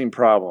resizing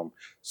problem.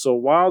 So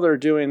while they're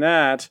doing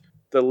that,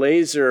 the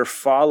laser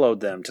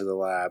followed them to the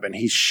lab, and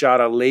he shot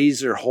a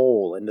laser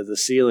hole into the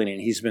ceiling, and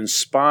he's been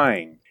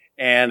spying.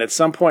 And at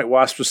some point,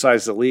 Wasp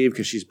decides to leave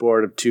because she's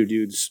bored of two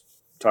dudes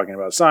talking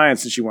about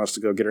science, and she wants to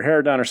go get her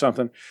hair done or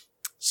something.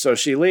 So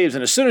she leaves,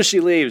 and as soon as she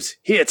leaves,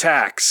 he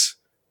attacks.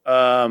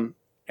 And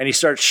he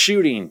starts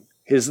shooting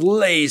his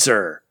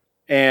laser.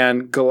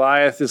 And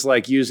Goliath is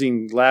like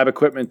using lab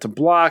equipment to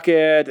block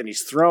it, and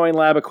he's throwing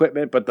lab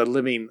equipment, but the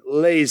living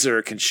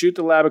laser can shoot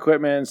the lab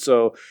equipment.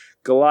 So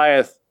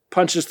Goliath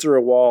punches through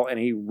a wall, and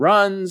he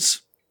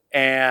runs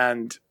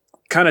and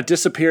kind of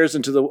disappears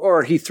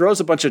or he throws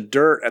a bunch of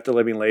dirt at the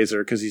living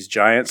laser because he's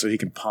giant, so he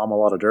can palm a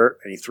lot of dirt,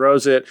 and he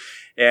throws it.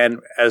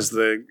 And as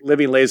the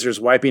living laser is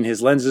wiping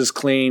his lenses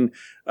clean,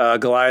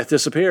 Goliath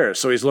disappears.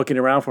 So he's looking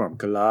around for him.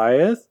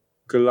 Goliath?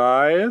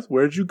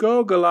 Where'd you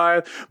go,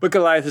 Goliath? But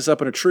Goliath is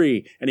up in a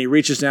tree, and he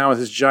reaches down with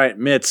his giant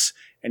mitts,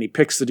 and he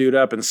picks the dude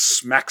up and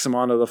smacks him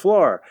onto the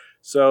floor.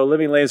 So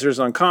living laser's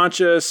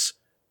unconscious.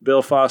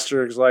 Bill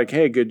Foster is like,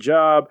 hey, good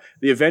job.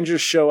 The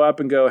Avengers show up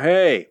and go,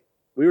 hey,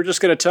 we were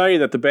just going to tell you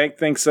that the bank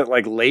thinks that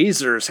like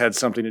lasers had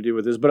something to do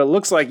with this, but it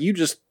looks like you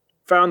just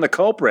found the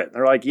culprit. And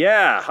they're like,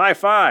 yeah, high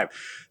five.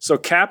 So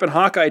Cap and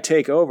Hawkeye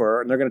take over,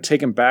 and they're going to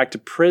take him back to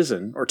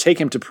prison, or take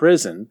him to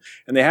prison,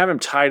 and they have him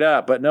tied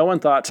up, but no one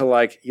thought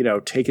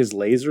to take his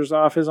lasers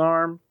off his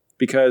arm,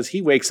 because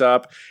he wakes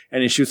up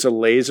and he shoots a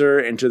laser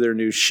into their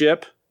new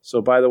ship.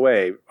 So by the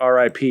way,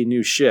 RIP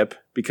new ship,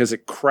 because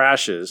it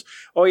crashes.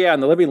 Oh yeah,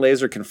 and the living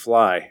laser can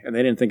fly, and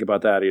they didn't think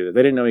about that either.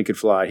 They didn't know he could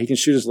fly. He can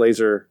shoot his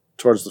laser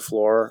towards the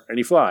floor, and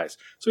he flies.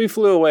 So he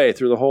flew away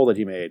through the hole that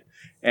he made.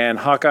 And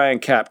Hawkeye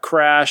and Cap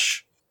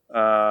crash.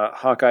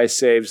 Hawkeye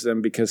saves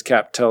them because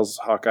Cap tells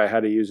Hawkeye how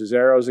to use his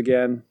arrows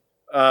again.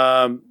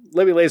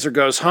 Living Laser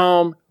goes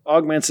home,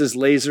 augments his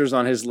lasers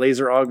on his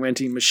laser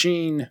augmenting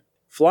machine,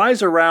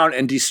 flies around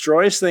and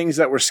destroys things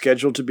that were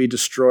scheduled to be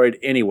destroyed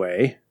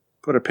anyway.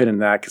 Put a pin in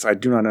that because I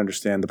do not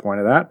understand the point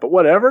of that, but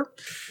whatever.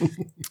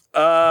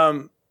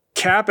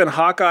 Cap and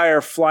Hawkeye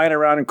are flying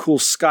around in cool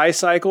sky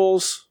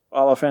cycles,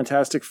 a la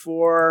Fantastic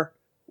Four,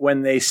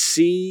 when they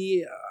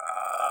see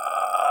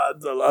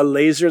a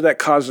laser that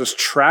causes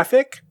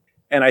traffic.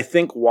 And I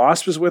think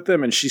Wasp is with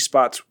them, and she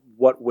spots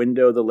what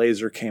window the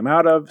laser came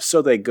out of.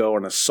 So they go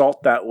and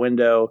assault that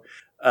window.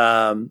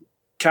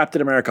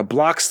 Captain America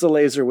blocks the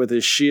laser with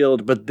his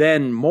shield, but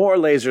then more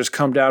lasers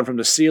come down from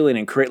the ceiling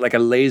and create like a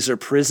laser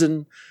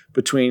prison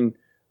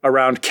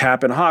around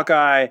Cap and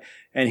Hawkeye.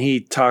 And he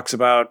talks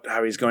about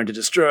how he's going to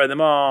destroy them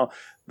all.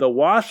 The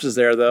Wasp is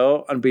there,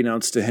 though,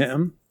 unbeknownst to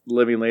him,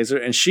 living laser,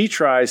 and she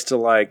tries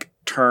to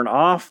turn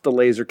off the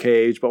laser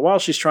cage. But while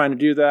she's trying to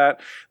do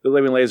that, the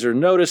living laser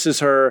notices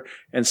her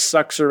and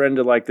sucks her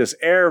into this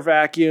air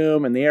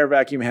vacuum, and the air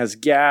vacuum has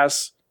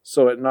gas,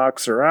 so it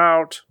knocks her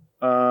out.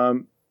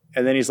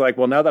 And then he's like,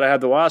 well, now that I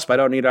have the Wasp, I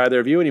don't need either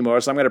of you anymore,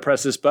 so I'm going to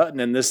press this button,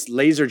 and this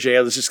laser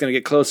jail is just going to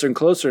get closer and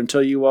closer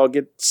until you all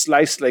get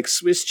sliced like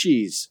Swiss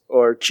cheese,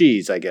 or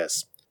cheese, I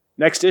guess.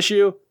 Next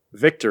issue,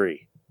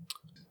 Victory.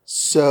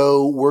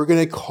 So we're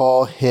going to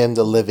call him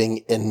the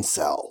living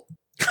incel.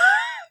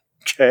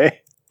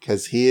 Okay.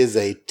 Because he is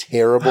a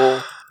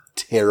terrible,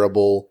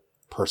 terrible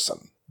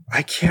person.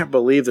 I can't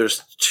believe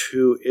there's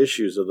 2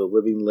 issues of the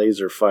living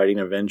laser fighting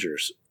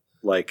Avengers.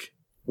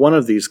 One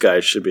of these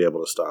guys should be able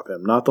to stop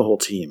him, not the whole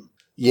team.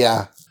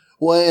 Yeah.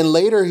 Well, and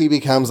later he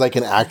becomes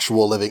an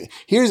actual living.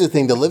 Here's the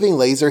thing. The living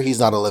laser, he's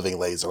not a living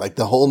laser.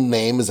 The whole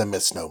name is a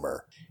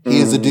misnomer. He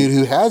is a dude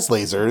who has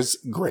lasers.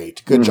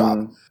 Great. Good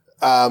job.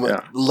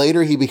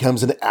 Later, he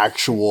becomes an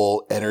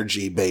actual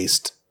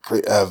energy-based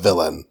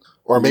villain.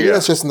 Or maybe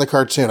that's just in the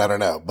cartoon. I don't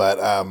know. But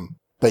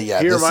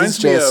yeah, he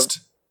reminds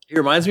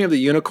me of the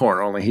unicorn,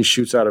 only he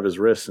shoots out of his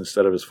wrist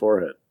instead of his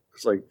forehead.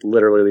 It's like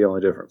literally the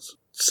only difference.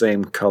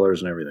 Same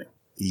colors and everything.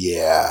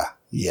 Yeah,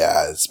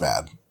 it's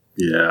bad.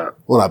 Yeah.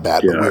 Well, not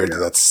bad, but weird.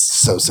 That's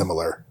so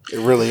similar. It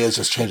really is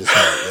just changes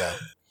color.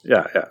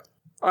 Yeah.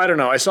 I don't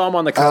know. I saw him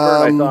on the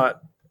cover and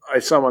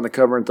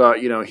thought,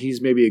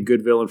 he's maybe a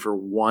good villain for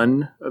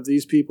one of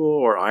these people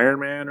or Iron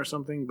Man or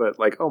something. But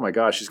like, oh my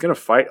gosh, he's going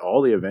to fight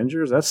all the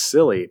Avengers? That's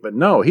silly. But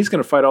no, he's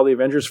going to fight all the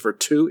Avengers for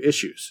 2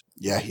 issues.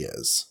 Yeah, he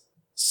is.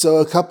 So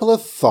a couple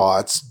of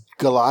thoughts.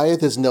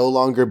 Goliath is no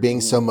longer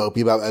being so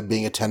mopey about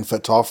being a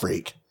 10-foot tall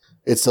freak.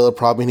 It's still a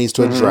problem he needs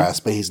to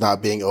address, but he's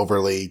not being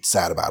overly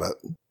sad about it.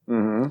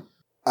 Mm-hmm.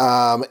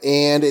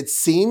 And it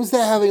seems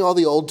that having all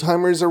the old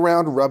timers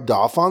around rubbed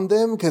off on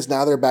them because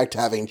now they're back to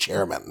having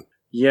chairmen.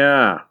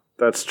 Yeah,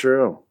 that's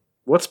true.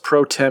 What's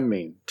pro tem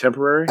mean?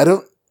 Temporary?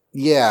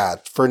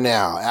 For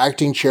now.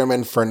 Acting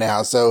chairman for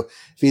now. So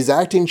if he's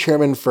acting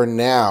chairman for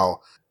now,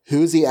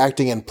 who's he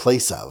acting in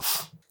place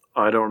of?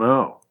 I don't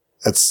know.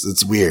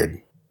 It's weird.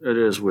 It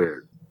is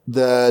weird.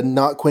 The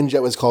not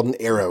Quinjet was called an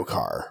Aero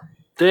car.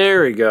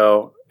 There we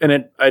go. And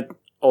it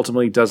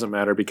ultimately doesn't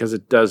matter because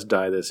it does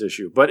die this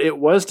issue. But it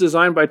was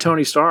designed by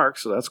Tony Stark,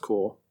 so that's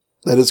cool.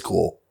 That is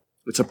cool.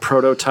 It's a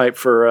prototype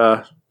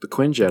for the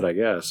Quinjet, I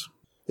guess.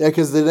 Yeah,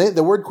 because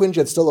the word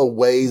Quinjet's still a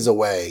ways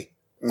away.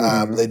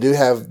 Mm-hmm. They do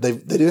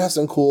have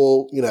some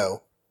cool,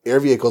 air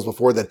vehicles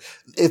before that.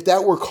 If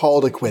that were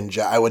called a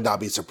Quinjet, I would not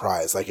be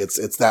surprised. Like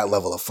it's that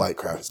level of flight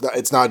craft.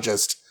 It's not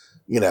just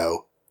a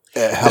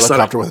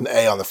helicopter with an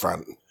A on the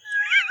front.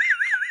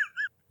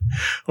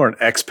 Or an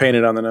X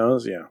painted on the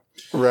nose, yeah.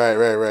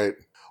 Right.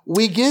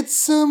 We get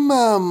some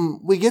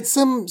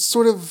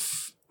sort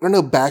of, I don't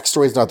know,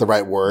 backstory is not the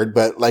right word,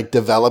 but like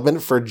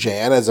development for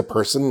Jan as a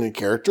person and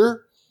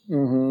character.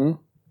 Mm-hmm.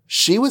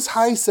 She was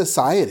high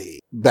society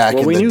back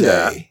in the day.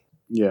 That.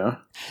 Yeah.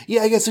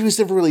 Yeah, I guess we just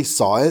never really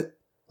saw it.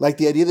 Like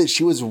the idea that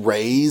she was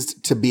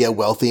raised to be a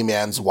wealthy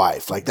man's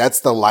wife. Like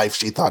that's the life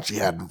she thought she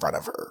had in front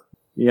of her.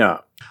 Yeah.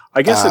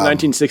 I guess in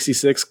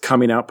 1966,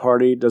 coming out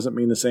party doesn't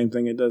mean the same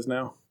thing it does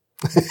now.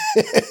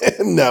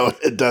 No,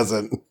 it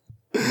doesn't.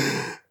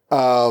 But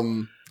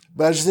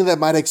I just think that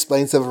might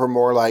explain some of her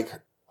more like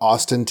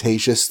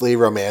ostentatiously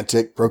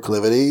romantic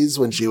proclivities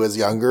when she was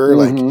younger,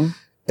 like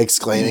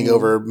exclaiming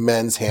over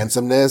men's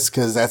handsomeness,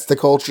 because that's the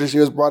culture she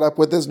was brought up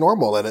with as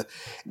normal. And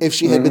if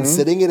she had been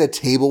sitting at a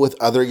table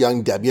with other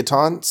young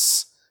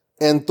debutantes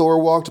and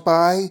Thor walked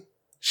by,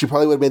 she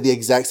probably would have made the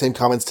exact same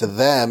comments to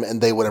them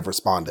and they would have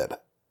responded.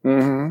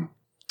 Mm-hmm.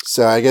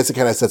 So I guess it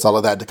kind of sets all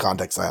of that into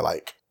context I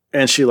like.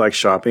 And she likes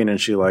shopping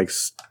and she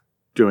likes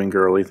doing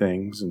girly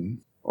things and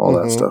all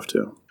that stuff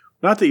too.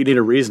 Not that you need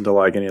a reason to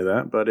like any of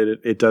that, but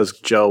it does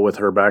gel with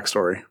her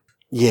backstory.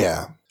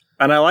 Yeah.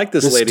 And I like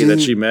this lady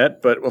that she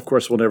met, but of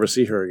course we'll never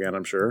see her again,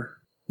 I'm sure.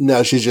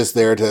 No, she's just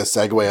there to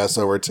segue us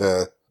over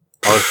to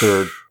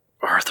Arthur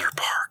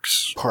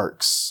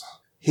Parks.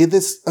 See,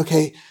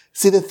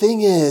 the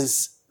thing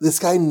is, this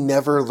guy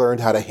never learned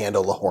how to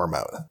handle the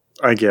hormone.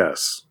 I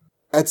guess.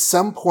 At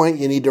some point,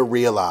 you need to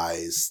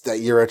realize that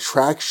your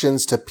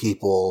attractions to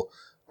people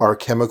are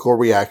chemical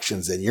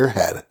reactions in your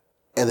head,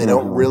 and they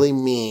don't really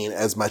mean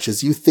as much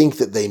as you think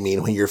that they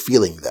mean when you're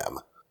feeling them.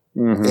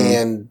 Mm-hmm.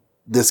 And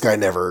this guy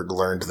never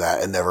learned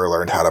that and never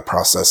learned how to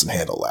process and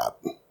handle that.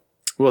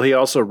 Well, he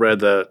also read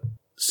that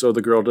So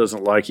the Girl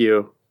Doesn't Like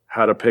You,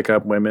 How to Pick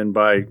Up Women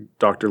by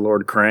Dr.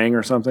 Lord Krang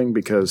or something,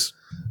 because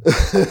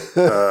it's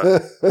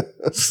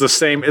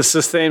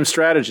the same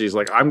strategies.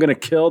 Like, I'm going to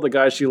kill the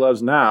guy she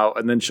loves now,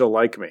 and then she'll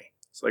like me.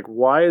 It's like,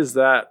 why is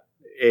that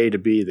A to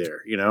B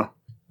there?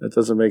 That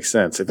doesn't make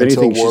sense. If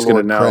anything, she's going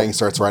to know. Krang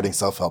starts writing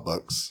self-help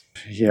books.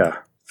 Yeah,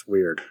 it's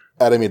weird.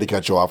 I didn't mean to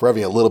cut you off. We're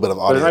having a little bit of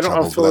audio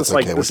trouble, but it's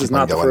like this is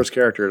not the first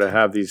character to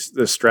have this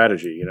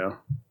strategy.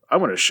 I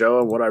want to show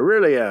him what I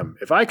really am.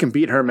 If I can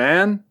beat her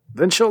man,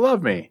 then she'll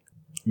love me.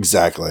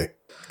 Exactly.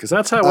 Because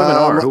that's how women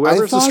are.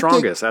 Whoever's the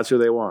strongest, that's who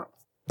they want.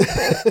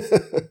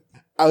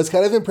 I was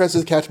kind of impressed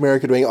with Captain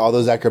America doing all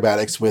those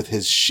acrobatics with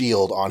his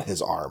shield on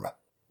his arm.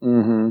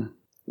 Mm-hmm.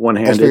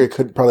 One-handed. I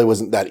figured it probably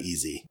wasn't that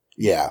easy.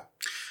 Yeah.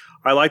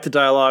 I like the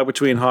dialogue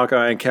between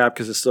Hawkeye and Cap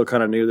because it's still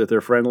kind of new that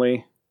they're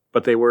friendly,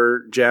 but they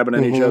were jabbing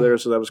at each other,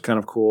 so that was kind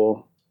of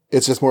cool.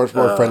 It's just more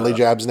friendly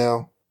jabs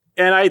now.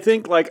 And I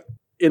think, like,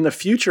 in the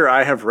future,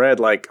 I have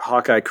read, like,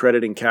 Hawkeye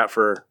crediting Cap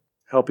for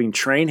helping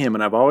train him,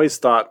 and I've always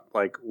thought,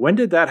 like, when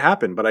did that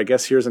happen? But I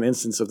guess here's an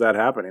instance of that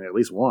happening at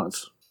least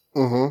once.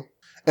 Mm-hmm.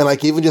 And,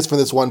 like, even just from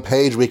this one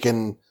page, we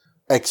can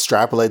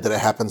extrapolate that it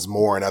happens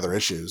more in other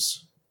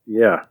issues.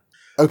 Yeah.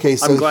 Okay,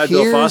 so I'm glad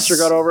Bill Foster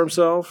got over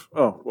himself.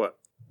 Oh, what?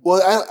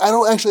 Well, I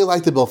don't actually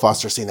like the Bill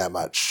Foster scene that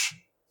much.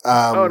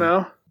 Oh,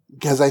 no?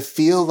 Because I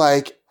feel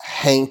like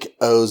Hank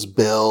owes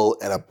Bill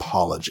an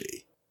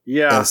apology.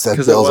 Yeah,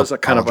 because it was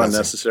kind of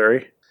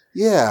unnecessary.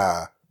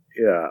 Yeah.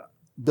 Yeah.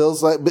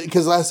 Bill's like,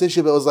 because last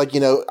issue, Bill was like,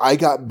 I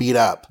got beat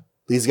up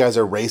these guys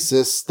are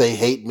racist. They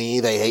hate me.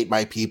 They hate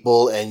my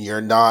people. And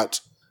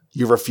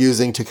you're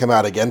refusing to come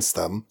out against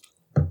them.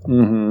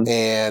 Mm-hmm.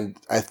 And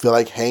I feel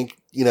like Hank,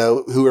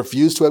 who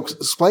refused to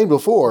explain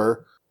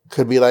before,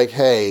 could be like,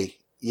 hey,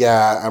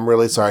 yeah, I'm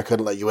really sorry. I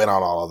couldn't let you in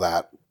on all of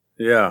that.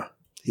 Yeah.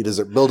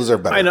 Bill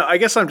deserved better. I know. I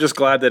guess I'm just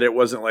glad that it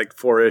wasn't like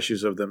 4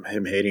 issues of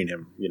him hating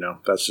him.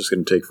 That's just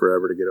going to take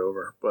forever to get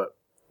over. But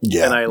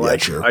yeah, and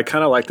true. I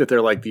kind of like that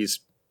they're like these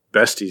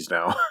besties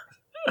now,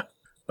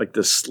 like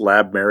this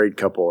lab married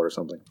couple or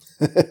something.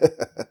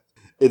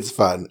 It's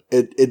fun.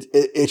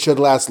 It should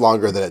last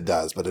longer than it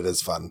does, but it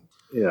is fun.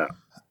 Yeah.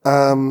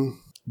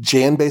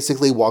 Jan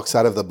basically walks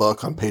out of the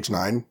book on page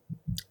 9.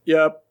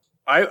 Yep.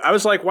 I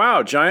was like,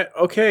 wow,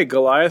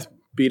 Goliath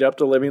beat up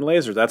the living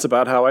laser. That's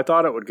about how I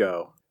thought it would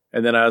go.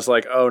 And then I was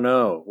like, oh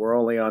no, we're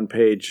only on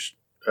page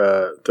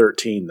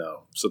 13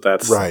 though. So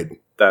that's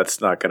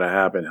not going to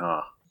happen,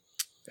 huh?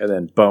 And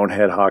then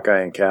Bonehead,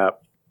 Hawkeye, and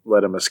Cap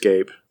let him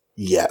escape.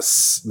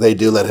 Yes, they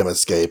do let him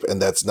escape. And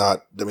that's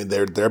not,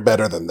 they're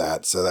better than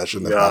that. So that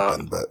shouldn't have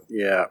happened. But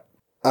yeah.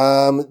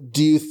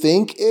 Do you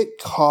think it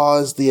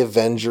caused the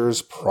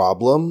Avengers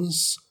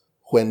problems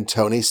when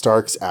Tony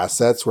Stark's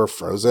assets were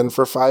frozen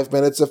for 5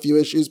 minutes a few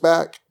issues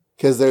back?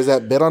 Because there's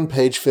that bit on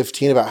page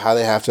 15 about how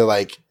they have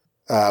to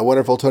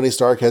wonderful Tony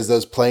Stark has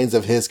those planes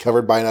of his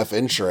covered by enough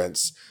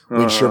insurance.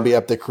 We'd sure be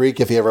up the creek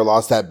if he ever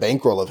lost that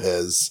bankroll of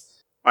his.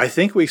 I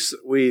think we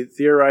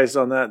theorized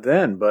on that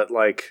then, but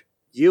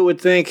you would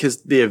think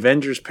the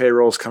Avengers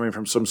payroll is coming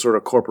from some sort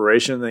of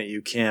corporation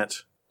that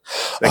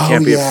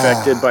can't be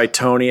affected by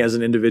Tony as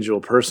an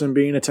individual person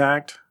being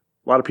attacked.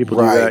 A lot of people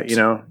do that,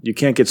 You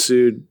can't get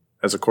sued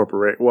as a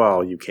corporation.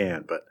 Well, you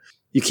can, but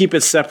you keep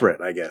it separate,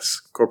 I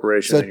guess.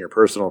 Corporation and your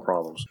personal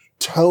problems.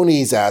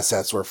 Tony's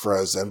assets were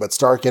frozen, but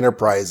Stark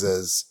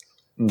Enterprises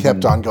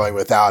kept on going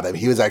without him.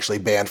 He was actually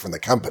banned from the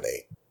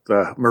company.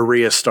 The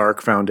Maria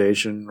Stark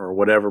Foundation or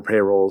whatever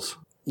payrolls.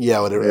 Yeah,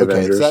 whatever.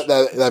 Okay, so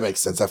that makes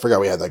sense. I forgot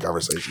we had that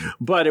conversation.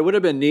 But it would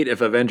have been neat if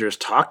Avengers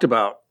talked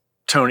about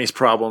Tony's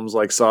problems,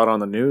 saw it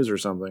on the news or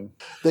something.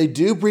 They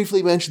do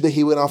briefly mention that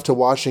he went off to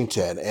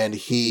Washington and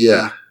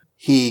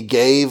he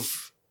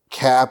gave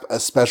Cap a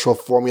special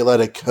formula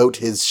to coat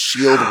his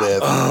shield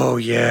with. Oh,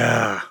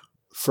 yeah.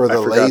 For the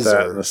I forgot laser.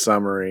 That in the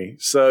summary.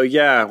 So,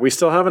 yeah, we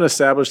still haven't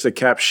established that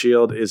Cap's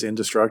shield is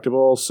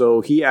indestructible.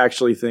 So he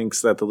actually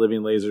thinks that the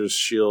Living Laser's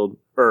shield,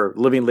 or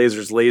Living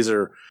Laser's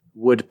laser,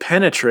 would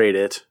penetrate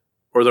it.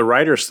 Or the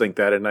writers think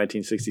that in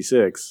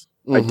 1966.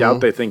 I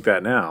doubt they think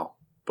that now.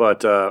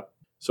 But,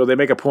 so they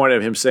make a point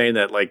of him saying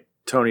that,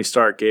 Tony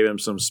Stark gave him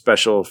some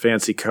special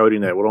fancy coating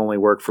that would only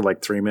work for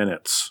 3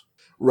 minutes.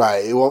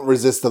 Right. It won't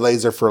resist the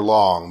laser for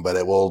long, but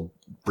it will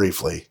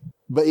briefly.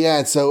 But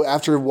yeah, so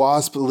after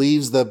Wasp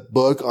leaves the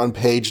book on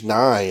page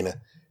 9,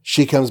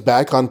 she comes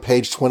back on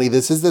page 20.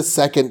 This is the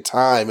second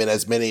time in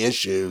as many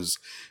issues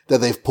that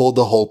they've pulled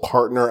the whole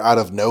partner out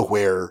of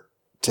nowhere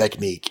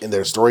technique in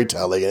their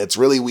storytelling, and it's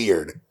really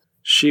weird.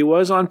 She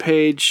was on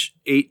page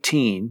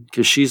 18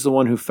 because she's the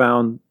one who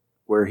found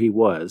where he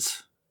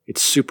was.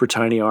 It's super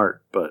tiny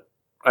art, but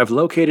I've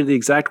located the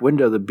exact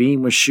window the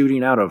beam was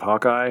shooting out of,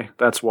 Hawkeye.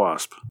 That's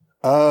Wasp.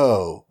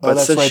 Oh,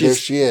 that's right. There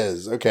she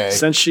is. Okay.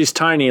 Since she's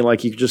tiny,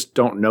 you just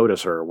don't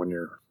notice her when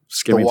you're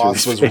skimming through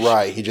Wasp was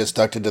right. He just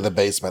ducked into the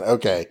basement.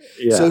 Okay.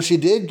 Yeah. So she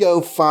did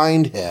go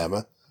find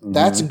him.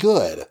 That's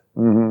good.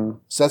 Mm-hmm.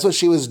 So that's what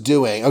she was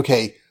doing.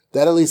 Okay.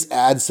 That at least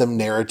adds some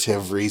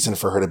narrative reason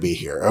for her to be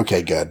here.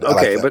 Okay, good. I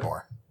like that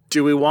more.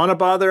 Do we want to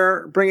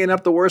bother bringing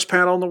up the worst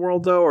panel in the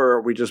world, though, or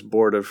are we just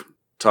bored of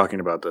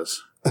talking about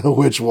this?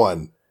 Which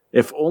one?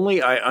 If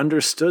only I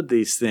understood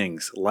these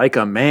things like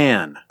a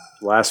man.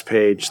 Last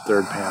page,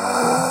 third panel.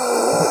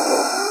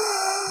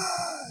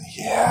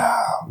 Yeah.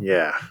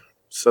 Yeah.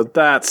 So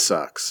that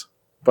sucks.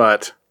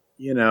 But,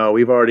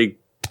 we've already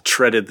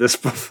treaded this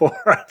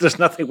before. There's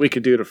nothing we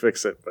could do to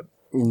fix it. But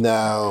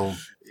no.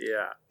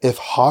 Yeah. If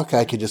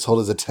Hawkeye could just hold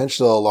his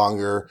attention a little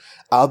longer,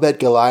 I'll bet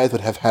Goliath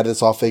would have had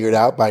this all figured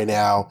out by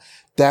now.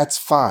 That's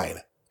fine.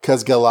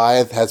 Because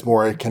Goliath has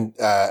more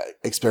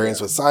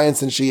experience with science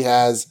than she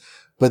has.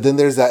 But then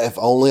there's that if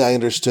only I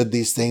understood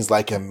these things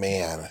like a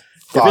man.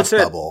 Thought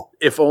bubble.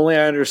 If only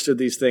I understood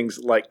these things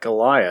like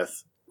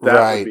Goliath,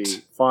 that would be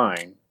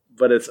fine.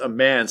 But it's a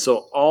man.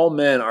 So all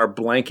men are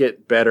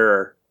blanket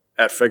better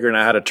at figuring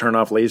out how to turn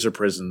off laser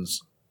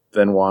prisons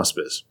than Wasp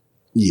is.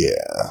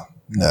 Yeah.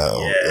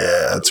 No.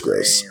 Yeah, that's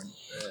gross.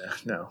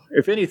 No.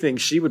 If anything,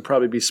 she would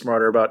probably be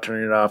smarter about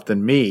turning it off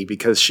than me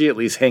because she at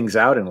least hangs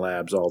out in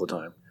labs all the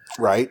time.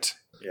 Right.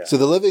 Yeah. So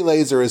the living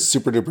laser is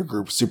super duper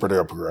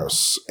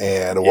gross,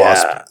 and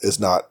Wasp is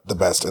not the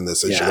best in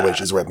this issue the way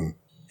she's written.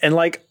 And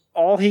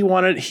all he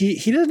wanted,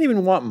 he doesn't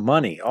even want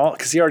money,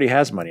 because he already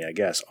has money, I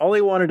guess. All he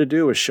wanted to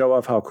do was show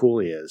off how cool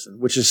he is,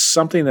 which is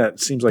something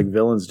that seems like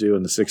villains do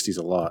in the 60s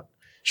a lot.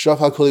 Show off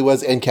how cool he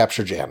was and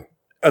capture Jan.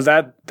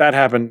 That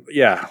happened,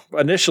 yeah.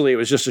 Initially, it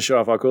was just to show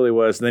off how cool he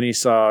was. And then he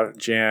saw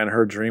Jan,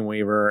 her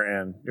Dreamweaver,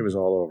 and it was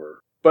all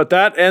over. But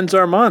that ends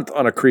our month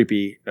on a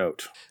creepy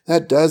note.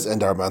 That does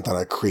end our month on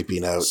a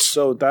creepy note.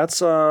 So that's,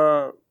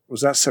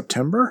 was that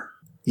September?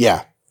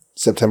 Yeah.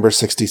 September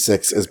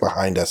 66 is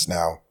behind us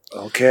now.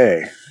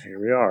 Okay, here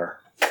we are.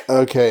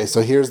 Okay,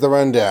 so here's the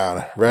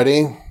rundown.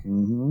 Ready?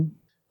 Mm-hmm.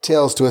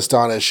 Tales to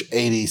Astonish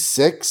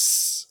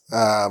 86.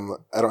 I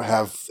don't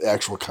have the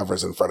actual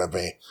covers in front of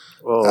me.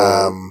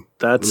 Oh,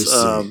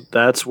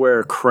 that's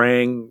where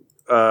Krang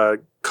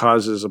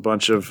causes a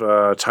bunch of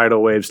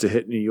tidal waves to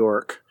hit New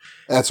York.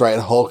 That's right,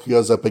 and Hulk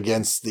goes up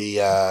against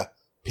the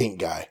pink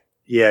guy.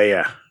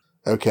 Yeah.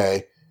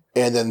 Okay.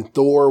 And then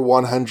Thor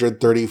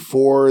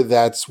 134,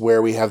 that's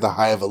where we have the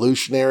High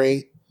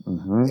Evolutionary.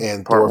 Mm-hmm.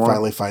 And Thor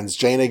finally finds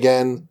Jane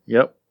again.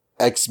 Yep.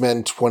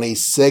 X-Men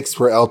 26,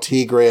 where El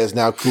Tigre is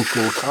now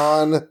Kukul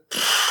Khan.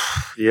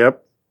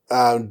 Yep.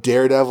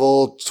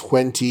 Daredevil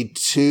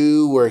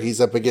 22, where he's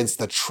up against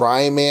the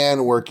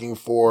Tri-Man working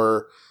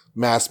for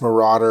Mass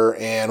Marauder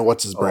and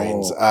what's his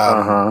brains?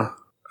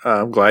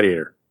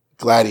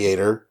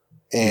 Gladiator.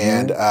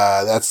 And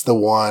that's the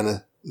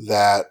one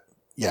that,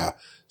 yeah.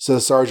 So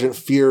Sergeant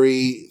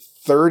Fury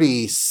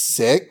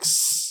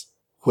 36,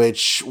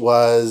 which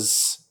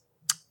was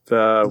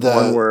the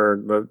one where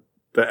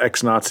the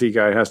ex-Nazi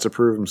guy has to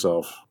prove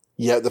himself.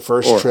 Yeah, the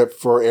first trip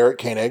for Eric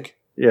Koenig.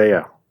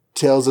 Yeah.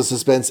 Tales of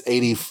Suspense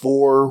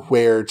 84,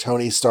 where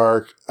Tony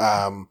Stark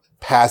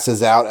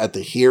passes out at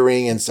the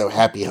hearing, and so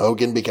Happy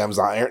Hogan becomes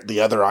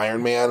the other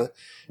Iron Man.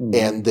 Mm-hmm.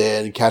 And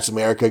then Captain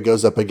America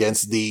goes up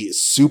against the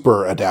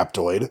Super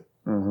Adaptoid.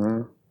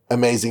 Mm-hmm.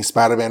 Amazing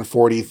Spider-Man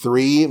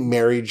 43,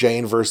 Mary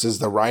Jane versus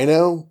the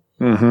Rhino.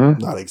 Mm-hmm.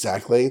 Not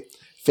exactly.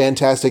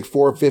 Fantastic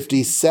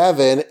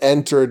 457,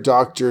 enter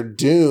Doctor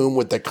Doom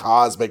with the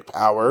cosmic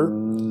power.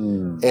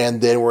 Mm. And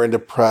then we're into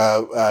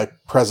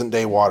present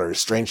day waters.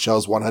 Strange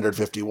Shells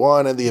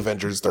 151 and the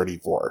Avengers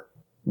 34.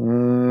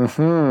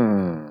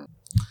 Mm-hmm.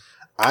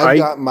 I've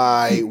got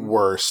my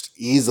worst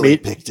easily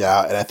picked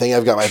out, and I think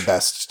I've got my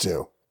best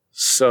too.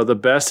 So the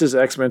best is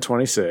X-Men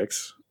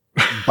 26.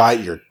 Bite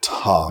your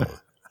tongue.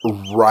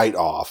 Right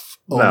off.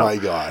 Oh my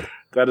God.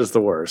 That is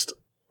the worst.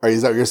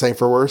 Is that what you're saying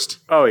for worst?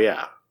 Oh,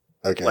 yeah.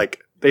 Okay.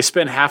 Like, they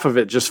spend half of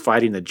it just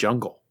fighting the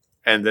jungle.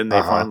 And then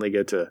they finally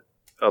get to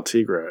El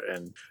Tigre.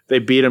 And they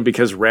beat him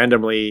because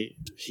randomly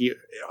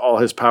all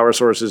his power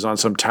source is on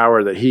some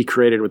tower that he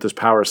created with his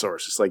power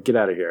source. It's like, get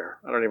out of here.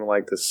 I don't even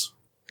like this.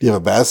 You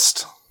have a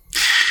best?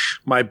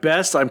 My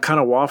best, I'm kind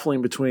of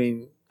waffling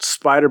between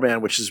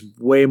Spider-Man, which is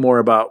way more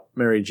about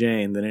Mary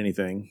Jane than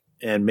anything.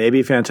 And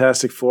maybe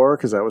Fantastic Four,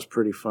 because that was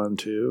pretty fun,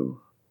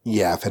 too.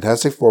 Yeah,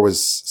 Fantastic Four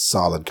was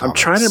solid comics.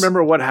 I'm trying to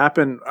remember what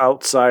happened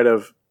outside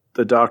of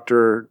the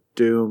Doctor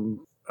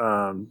Doom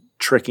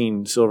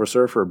tricking Silver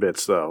Surfer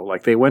bits, though.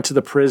 Like, they went to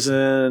the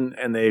prison,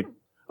 and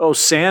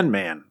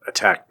Sandman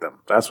attacked them.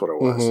 That's what it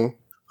was.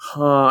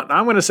 Mm-hmm.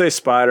 I'm going to say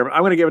Spider-Man.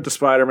 I'm going to give it to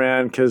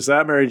Spider-Man, because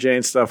that Mary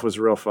Jane stuff was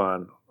real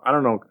fun. I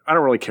don't know. I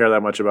don't really care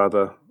that much about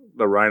the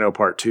Rhino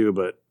part 2,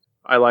 but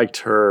I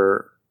liked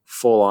her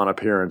full-on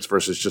appearance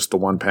versus just the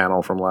one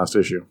panel from last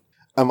issue.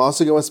 I'm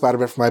also going with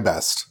Spider-Man for my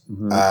best.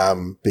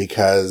 Mm-hmm.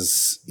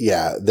 Because,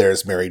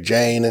 there's Mary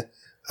Jane.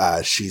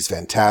 She's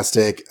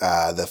fantastic.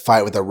 The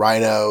fight with the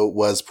Rhino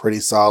was pretty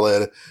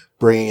solid.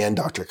 Bringing in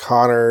Dr.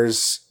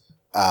 Connors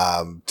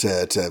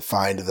to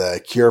find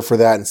the cure for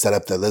that and set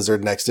up the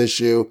Lizard next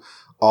issue.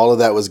 All of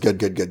that was good.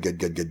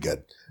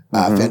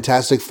 Mm-hmm.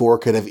 Fantastic Four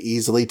could have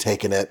easily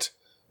taken it.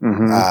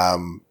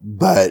 Mm-hmm.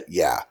 But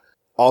yeah.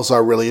 Also, I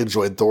really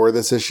enjoyed Thor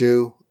this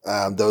issue.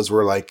 Those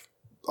were like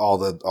all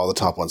the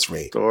top ones for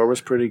me. Thor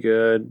was pretty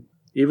good.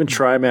 Even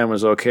Tri-Man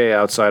was okay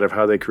outside of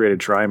how they created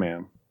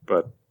Tri-Man,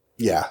 but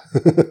yeah,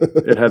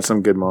 it had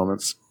some good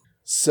moments.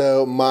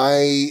 So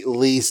my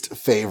least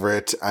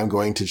favorite, I'm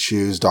going to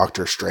choose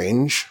Doctor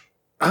Strange.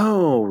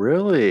 Oh,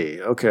 really?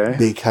 Okay.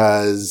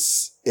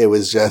 Because it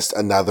was just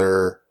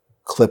another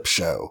clip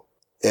show.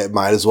 It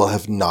might as well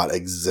have not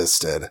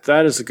existed.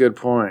 That is a good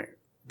point.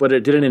 But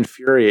it didn't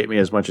infuriate me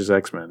as much as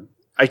X-Men.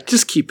 I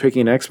just keep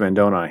picking X-Men,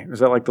 don't I? Is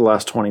that like the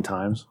last 20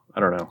 times? I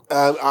don't know.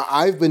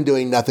 I've been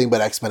doing nothing but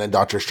X-Men and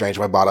Doctor Strange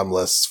on my bottom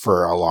lists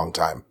for a long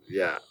time.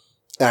 Yeah.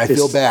 And I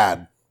feel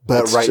bad,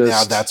 but right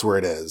now that's where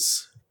it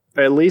is.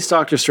 At least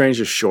Doctor Strange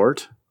is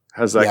short.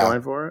 How's that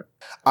going for it?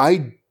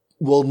 I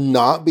will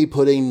not be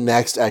putting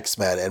next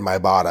X-Men in my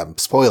bottom.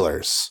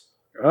 Spoilers.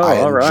 Oh, I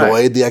all right.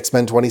 enjoyed the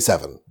X-Men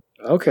 27.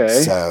 Okay.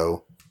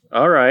 So.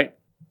 All right.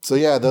 So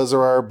yeah, those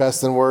are our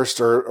best and worst,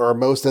 or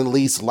most and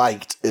least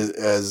liked,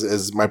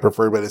 is my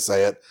preferred way to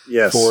say it.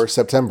 Yes. For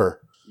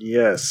September.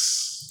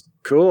 Yes.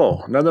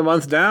 Cool. Another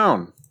month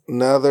down.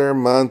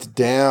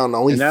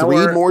 Only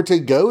 3 more to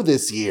go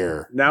this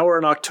year. Now we're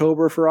in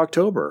October for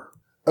October.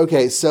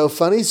 Okay, so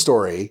funny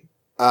story.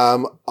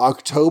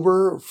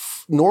 October,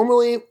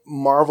 normally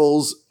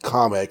Marvel's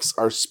comics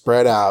are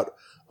spread out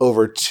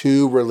over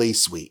 2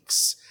 release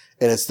weeks,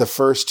 and it's the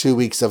first 2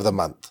 weeks of the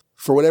month.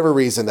 For whatever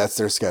reason, that's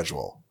their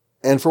schedule.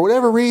 And for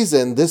whatever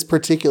reason, this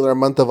particular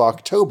month of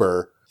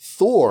October,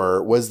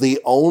 Thor was the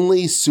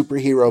only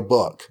superhero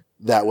book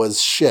that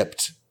was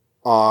shipped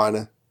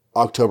on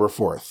October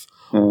 4th.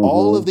 Mm-hmm.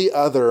 All of the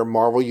other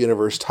Marvel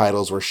Universe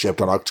titles were shipped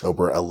on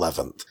October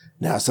 11th.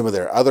 Now, some of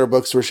their other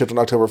books were shipped on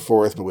October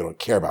 4th, but we don't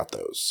care about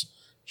those.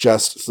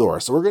 Just Thor.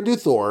 So we're going to do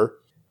Thor.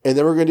 And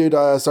then we're going to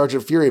do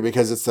Sergeant Fury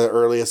because it's the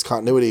earliest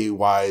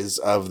continuity-wise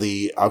of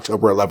the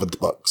October 11th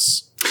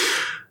books.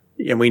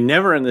 And we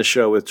never end the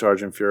show with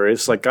Sergeant Fury.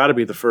 It's like got to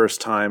be the first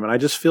time. And I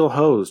just feel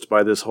hosed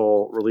by this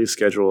whole release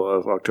schedule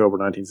of October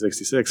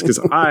 1966 because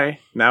I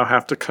now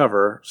have to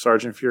cover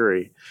Sergeant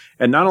Fury.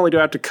 And not only do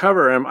I have to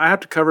cover him, I have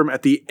to cover him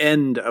at the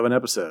end of an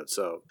episode.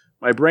 So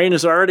my brain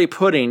is already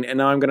pudding, and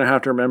now I'm going to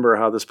have to remember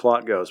how this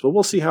plot goes. But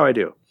we'll see how I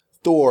do.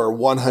 Thor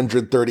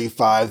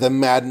 135, The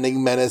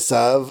Maddening Menace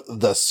of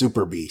the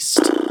Super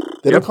Beast.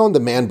 They don't call him the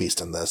Man Beast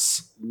in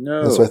this.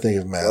 No. That's what I think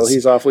of him as. Well,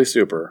 he's awfully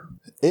super.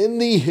 In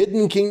the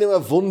hidden kingdom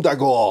of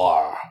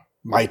Wundagore,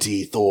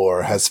 mighty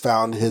Thor has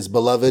found his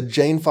beloved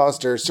Jane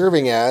Foster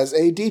serving as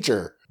a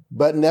teacher.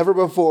 But never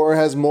before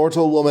has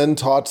mortal woman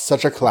taught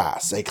such a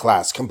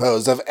class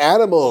composed of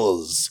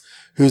animals,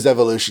 whose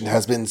evolution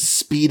has been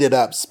sped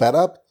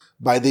up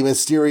by the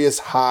mysterious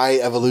High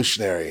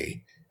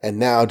Evolutionary. And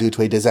now, due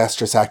to a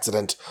disastrous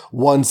accident,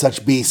 one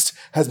such beast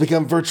has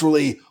become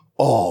virtually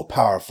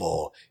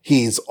all-powerful.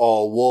 He's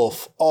all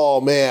wolf, all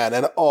man,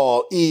 and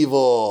all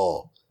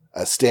evil.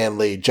 A Stan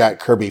Lee, Jack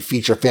Kirby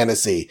feature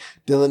fantasy.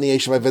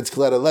 Delineation by Vince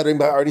Coletta, lettering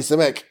by Artie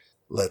Simek.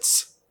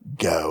 Let's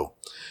go.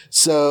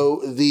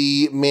 So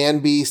the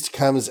Man-Beast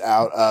comes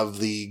out of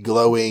the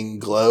glowing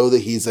glow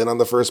that he's in on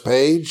the first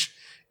page,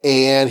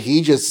 and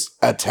he just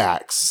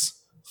attacks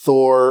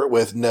Thor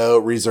with no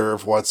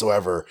reserve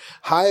whatsoever.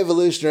 High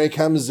Evolutionary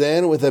comes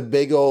in with a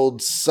big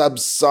old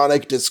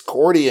subsonic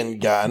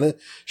Discordian gun,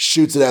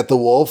 shoots it at the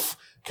wolf,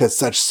 because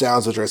such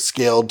sounds which are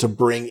scaled to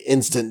bring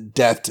instant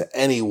death to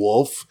any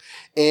wolf.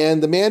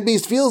 And the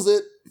Man-Beast feels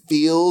it,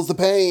 feels the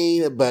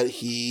pain, but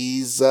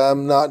he's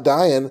not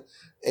dying.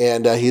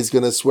 And he's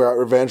going to swear out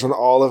revenge on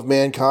all of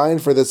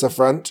mankind for this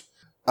affront.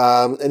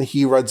 And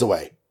he runs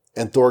away.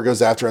 And Thor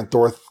goes after him, and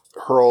Thor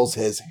hurls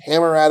his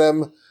hammer at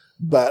him.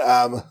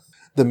 But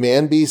the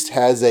Man-Beast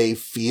has a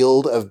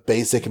field of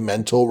basic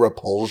mental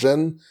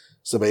repulsion.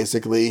 So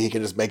basically, he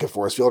can just make a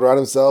force field around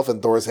himself,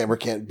 and Thor's hammer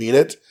can't beat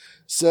it.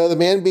 So the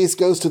Man-Beast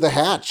goes to the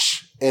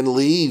hatch and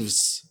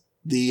leaves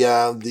the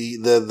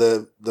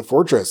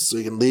fortress, so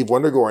he can leave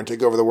Wundagore and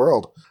take over the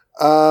world.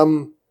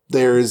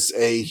 There's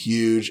a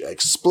huge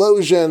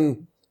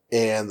explosion,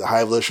 and the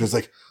High Evolutionary is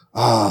like,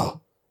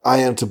 "Oh, I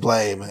am to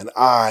blame, and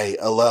I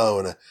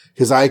alone,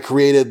 because I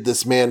created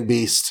this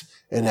Man-Beast,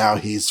 and now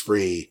he's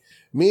free."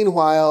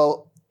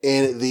 Meanwhile,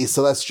 in the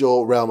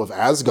celestial realm of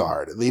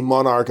Asgard, the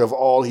monarch of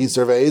all he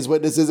surveys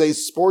witnesses a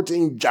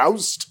sporting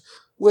joust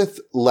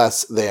with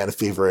less than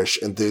feverish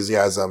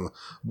enthusiasm.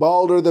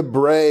 Balder the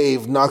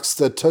Brave knocks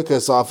the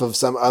tuchus off of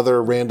some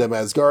other random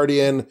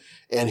Asgardian,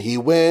 and he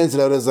wins,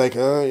 and Odin's like,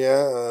 "Oh,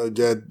 yeah,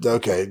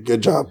 okay,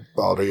 good job,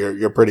 Balder,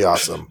 you're pretty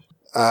awesome."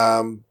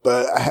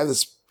 But I have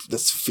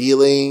this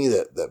feeling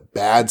that the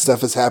bad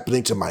stuff is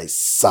happening to my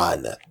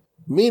son.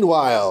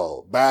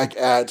 Meanwhile, back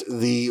at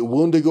the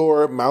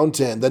Wundagore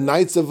Mountain, the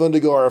Knights of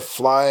Wundagore are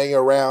flying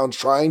around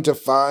trying to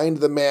find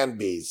the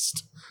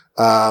Man-Beast.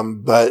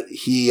 But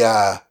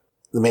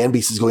the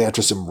Man-Beast is going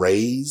after some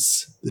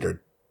rays that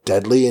are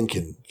deadly and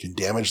can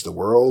damage the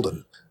world.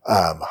 And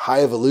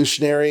High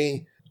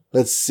Evolutionary,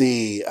 let's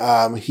see,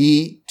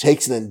 he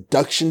takes an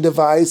induction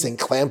device and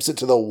clamps it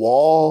to the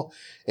wall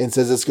and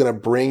says it's going to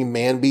bring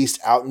Man-Beast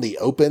out in the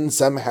open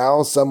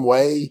somehow, some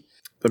way.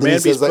 The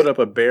Man-Beast put up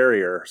a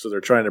barrier, so they're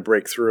trying to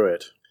break through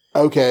it.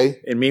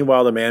 Okay. And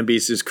meanwhile, the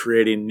Man-Beast is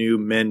creating new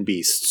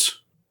Men-Beasts.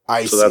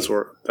 I see.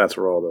 So that's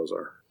where all those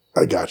are.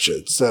 I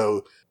gotcha.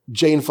 So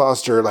Jane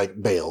Foster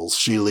bails.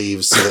 She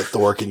leaves so that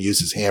Thor can use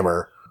his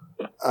hammer.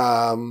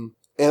 And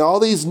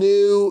all these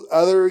new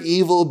other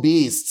evil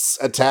beasts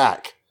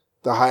attack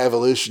the High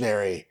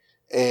Evolutionary.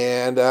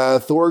 And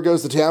Thor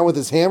goes to town with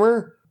his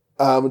hammer.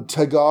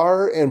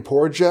 Tagar and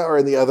Porja are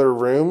in the other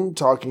room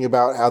talking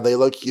about how they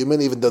look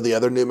human, even though the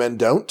other new men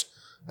don't.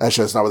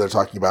 Actually, that's not what they're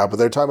talking about, but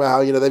they're talking about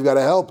how, they've got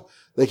to help.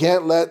 They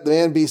can't let the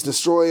Man-Beast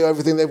destroy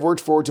everything they've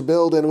worked for to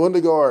build in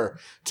Wundagore.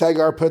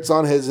 Tagar puts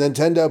on his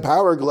Nintendo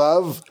Power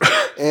Glove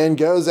and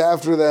goes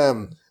after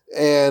them.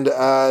 And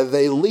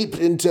they leap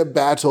into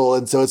battle,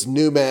 and so it's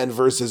new men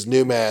versus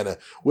new men,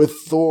 with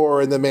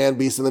Thor and the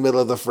Man-Beast in the middle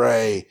of the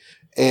fray.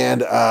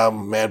 And,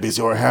 Man-Beast,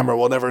 your hammer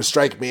will never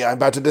strike me. I'm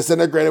about to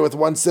disintegrate it with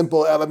one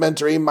simple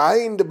elementary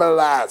mind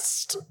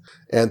blast.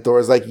 And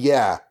Thor's like,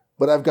 "Yeah,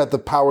 but I've got the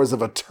powers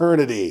of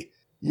eternity.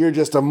 You're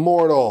just a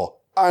mortal.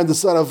 I'm the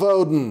son of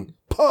Odin.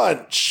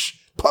 Punch!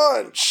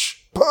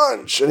 Punch!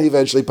 Punch!" And he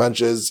eventually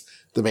punches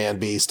the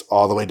Man-Beast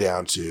all the way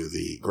down to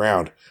the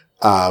ground.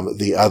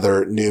 The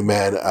other new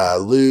men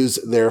lose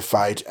their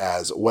fight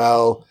as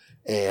well.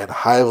 And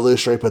High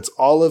Evolutionary puts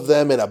all of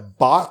them in a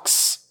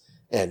box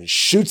and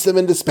shoots them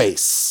into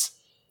space,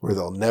 where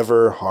they'll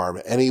never harm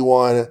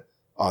anyone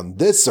on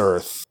this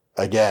Earth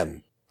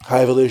again.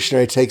 High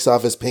Evolutionary takes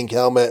off his pink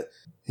helmet.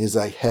 He's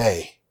like,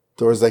 "Hey."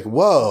 Thor's like,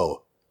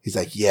 "Whoa." He's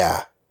like,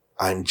 "Yeah,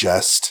 I'm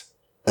just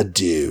a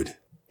dude.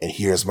 And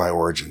here's my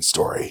origin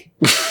story.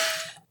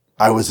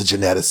 I was a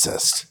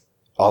geneticist.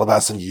 All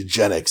about some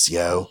eugenics,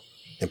 yo.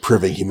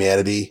 Improving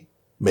humanity,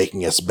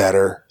 making us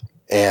better.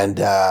 And,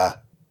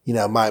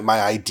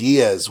 my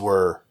ideas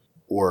were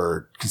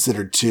were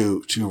considered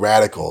too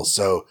radical.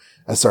 So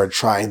I started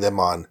trying them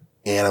on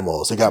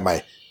animals. I got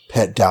my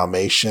pet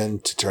Dalmatian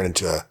to turn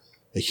into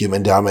a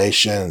human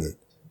Dalmatian. And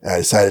I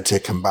decided to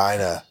combine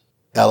a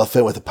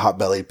elephant with a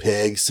pot-bellied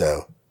pig.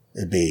 So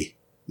it'd be,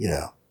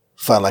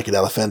 fun like an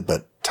elephant,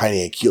 but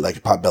tiny and cute like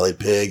a pot-bellied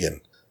pig.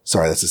 And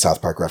sorry, that's a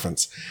South Park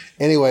reference.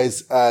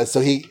 Anyways,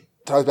 so he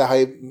talked about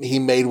how he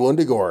made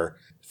Wundagore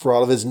for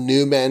all of his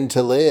new men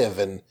to live.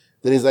 And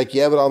then he's like,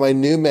 yeah, but all my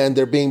new men,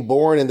 they're being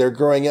born and they're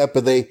growing up,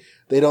 but they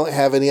don't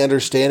have any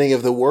understanding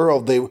of the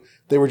world.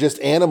 They were just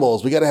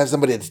animals. We got to have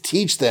somebody to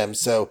teach them.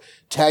 So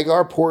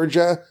Tagar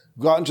Porja,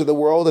 go out into the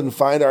world and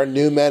find our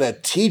new men a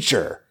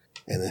teacher.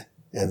 And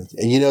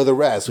you know the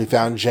rest. We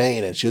found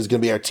Jane and she was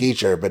going to be our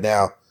teacher, but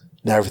now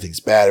everything's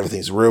bad.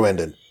 Everything's ruined.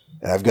 And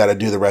I've got to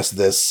do the rest of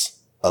this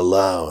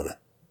alone.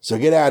 So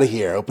get out of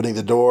here. Opening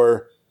the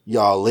door.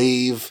 Y'all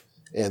leave.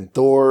 And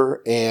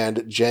Thor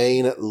and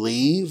Jane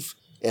leave.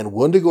 And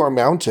Wundagore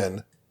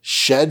Mountain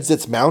sheds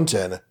its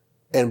mountain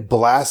and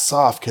blasts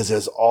off because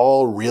it's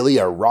all really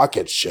a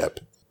rocket ship.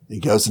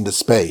 It goes into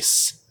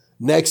space.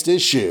 Next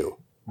issue,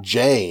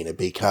 Jane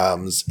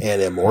becomes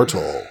an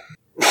immortal.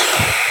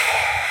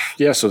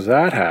 Yeah, so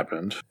that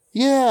happened.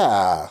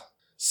 Yeah.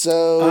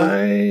 So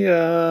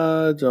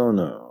I don't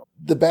know.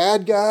 The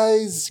bad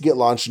guys get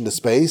launched into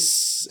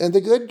space and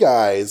the good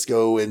guys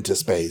go into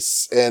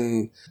space.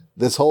 And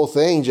this whole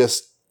thing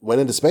just went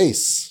into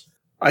space.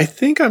 I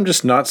think I'm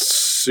just not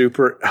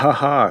super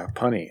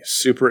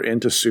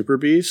into Super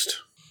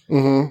Beast.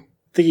 Mm-hmm. I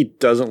think he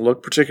doesn't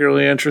look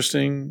particularly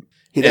interesting.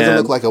 He doesn't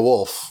look like a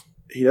wolf.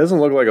 He doesn't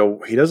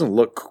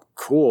look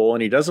cool,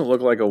 and he doesn't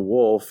look like a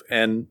wolf.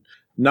 And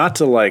not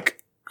to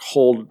like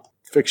hold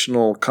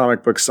fictional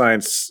comic book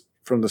science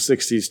from the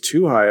 60s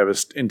too high of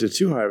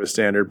a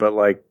standard, but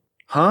like,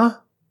 huh?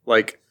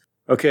 Like,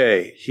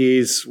 okay,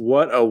 he's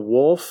what, a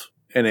wolf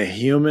and a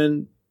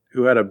human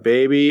who had a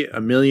baby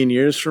a million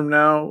years from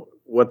now.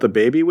 What the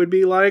baby would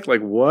be like?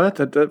 Like what?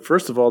 That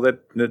first of all, that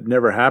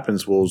never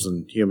happens. Wolves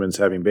and humans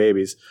having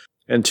babies,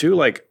 and two,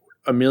 like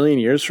a million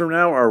years from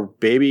now, are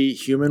baby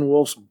human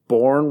wolves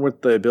born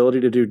with the ability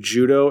to do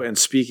judo and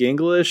speak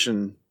English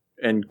and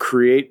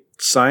create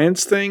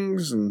science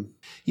things? And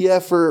yeah,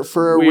 for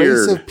a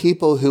race of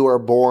people who are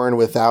born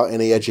without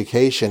any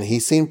education, he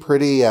seemed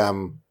pretty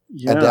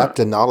adept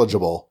and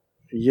knowledgeable.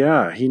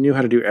 Yeah, he knew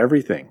how to do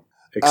everything.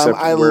 Except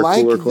I wear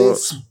like cooler this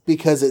clothes.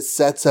 because it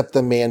sets up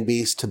the Man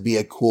Beast to be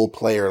a cool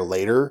player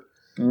later,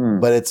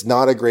 but it's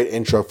not a great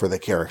intro for the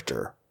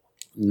character.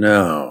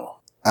 No.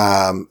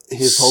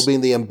 His whole being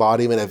the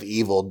embodiment of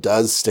evil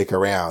does stick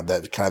around.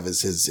 That kind of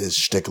is his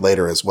shtick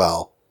later as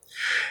well.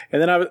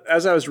 And then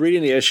as I was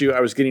reading the issue,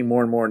 I was getting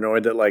more and more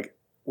annoyed that like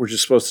we're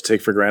just supposed to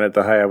take for granted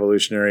the High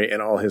Evolutionary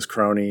and all his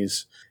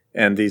cronies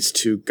and these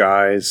two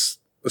guys,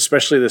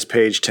 especially this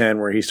page 10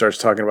 where he starts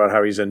talking about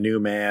how he's a new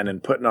man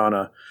and putting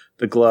on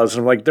the gloves.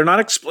 And I'm like, they're not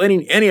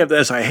explaining any of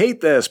this. I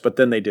hate this. But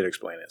then they did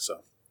explain it.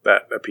 So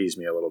that appeased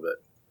me a little bit.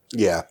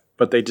 Yeah.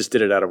 But they just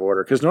did it out of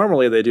order. Because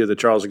normally they do the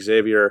Charles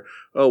Xavier,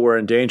 oh, we're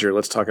in danger.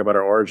 Let's talk about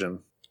our origin.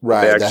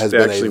 Right. They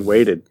actually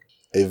waited.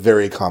 A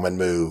very common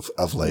move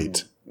of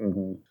late.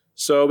 Mm-hmm.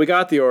 So we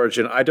got the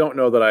origin. I don't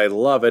know that I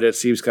love it. It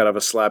seems kind of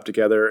a slap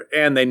together.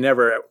 And they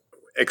never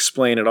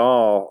explain at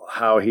all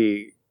how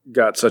he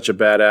got such a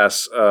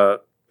badass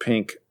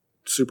pink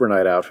Super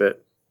Knight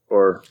outfit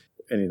or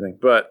anything.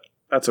 But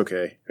that's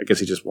okay. I guess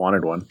he just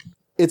wanted one.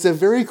 It's a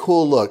very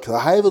cool look. The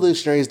High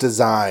Evolutionary's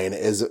design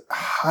is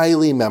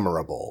highly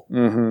memorable.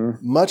 Mm-hmm.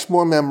 Much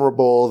more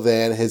memorable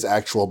than his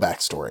actual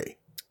backstory.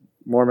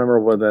 More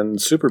memorable than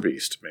Super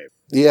Beast, maybe.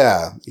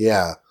 Yeah,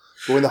 yeah.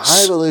 But when the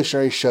High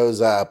Evolutionary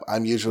shows up,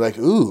 I'm usually like,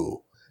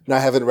 ooh. And I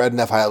haven't read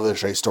enough High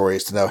Evolutionary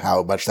stories to know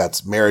how much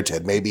that's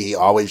merited. Maybe he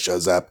always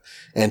shows up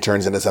and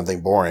turns into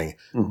something boring.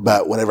 Mm-hmm.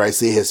 But whenever I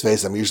see his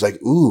face, I'm usually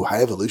like, ooh,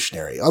 High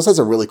Evolutionary. He also has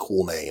a really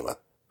cool name.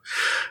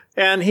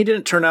 And he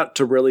didn't turn out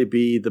to really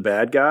be the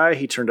bad guy.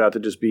 He turned out to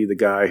just be the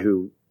guy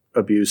who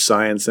abused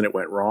science and it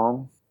went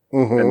wrong.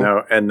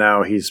 Mm-hmm. And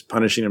now he's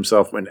punishing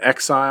himself in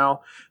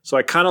exile. So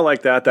I kind of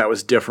like that. That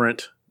was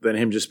different than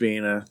him just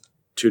being a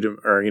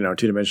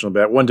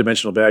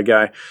one-dimensional bad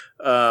guy.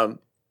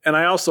 And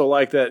I also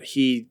like that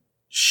he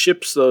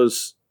ships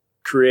those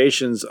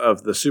creations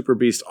of the Super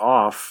Beast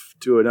off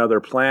to another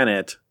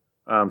planet,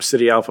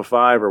 City Alpha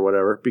 5 or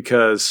whatever,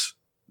 because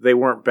they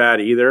weren't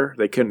bad either.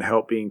 They couldn't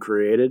help being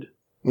created.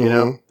 You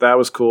know, that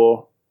was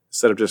cool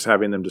instead of just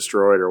having them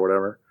destroyed or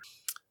whatever.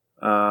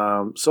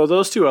 So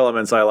those two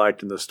elements I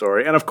liked in the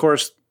story. And of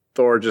course,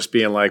 Thor just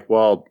being like,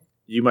 well,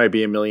 you might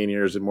be a million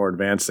years more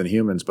advanced than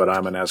humans, but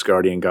I'm an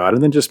Asgardian god.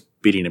 And then just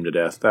beating him to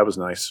death. That was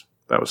nice.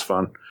 That was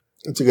fun.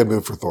 It's a good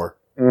move for Thor.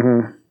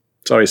 Mm-hmm.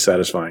 It's always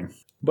satisfying.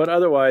 But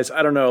otherwise,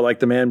 I don't know, like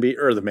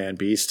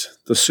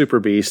the Super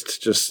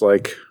Beast just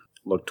like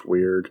looked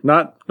weird.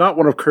 Not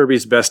one of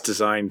Kirby's best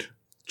designed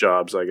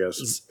jobs, I guess.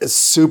 It's a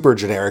super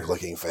generic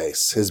looking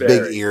face. His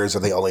big ears are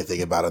the only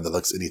thing about it that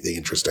looks anything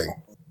interesting.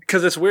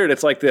 Because it's weird.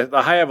 It's like the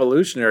High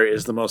Evolutionary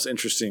is the most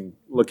interesting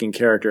looking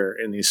character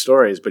in these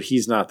stories, but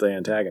he's not the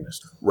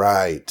antagonist.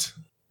 Right.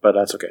 But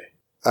that's okay.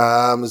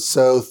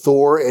 So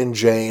Thor and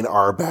Jane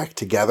are back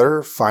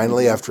together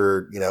finally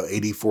after,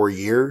 84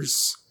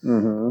 years.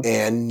 Mm-hmm.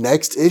 And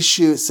next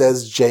issue, it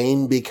says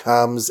Jane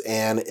becomes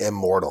an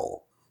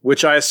immortal.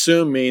 Which I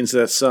assume means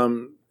that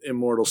some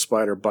immortal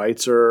spider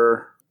bites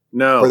her.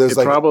 No, Or it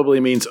probably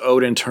means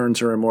Odin turns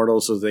her immortal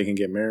so they can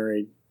get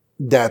married.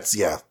 That's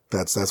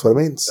what it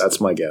means. That's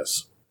my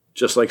guess.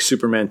 Just like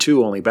Superman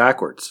 2, only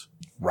backwards.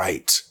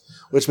 Right.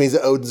 Which means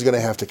that Odin's going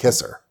to have to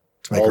kiss her.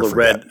 To make All her the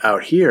forget. red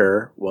out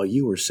here, while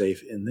you were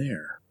safe in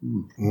there.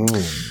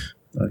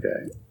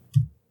 Okay.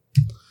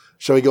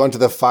 Shall we go into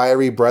the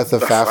fiery breath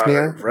of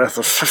Fafnir? Breath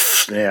of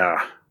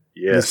Fafnir.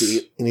 Yes.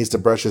 He needs to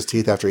brush his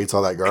teeth after he eats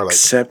all that garlic.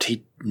 Except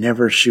he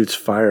never shoots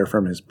fire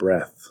from his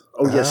breath.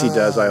 Oh, yes, he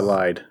does. I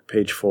lied.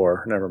 Page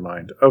 4. Never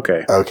mind.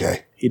 Okay.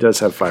 He does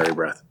have fiery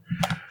breath.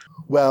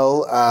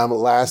 Well,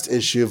 last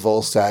issue,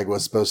 Volstagg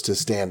was supposed to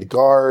stand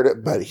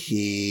guard, but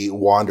he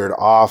wandered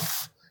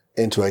off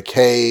into a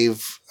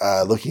cave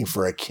looking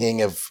for a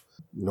king of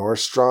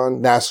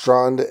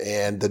Nastrond,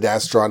 and the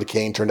Nastrond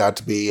king turned out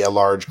to be a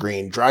large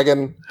green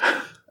dragon.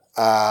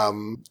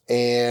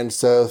 And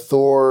so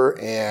Thor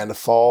and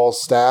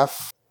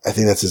Falstaff, I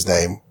think that's his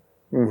name.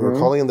 We were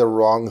calling him the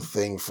wrong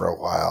thing for a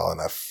while, and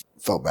I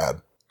felt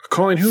bad.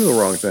 Calling who the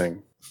wrong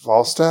thing?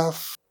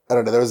 Falstaff? I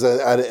don't know. There was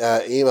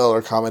an email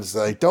or comment that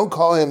said, like, don't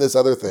call him this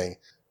other thing.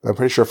 But I'm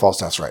pretty sure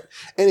Falstaff's right.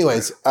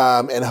 Anyways,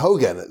 and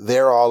Hogan,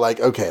 they're all like,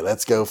 okay,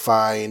 let's go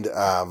find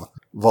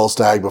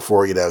Volstagg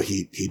before,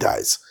 he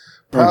dies.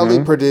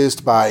 Proudly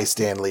produced by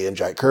Stan Lee and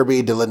Jack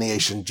Kirby,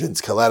 delineation Vince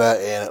Coletta,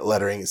 and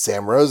lettering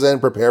Sam Rosen.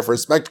 Prepare for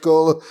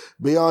spectacle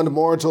beyond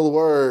mortal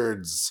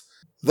words.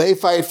 They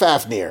fight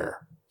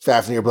Fafnir.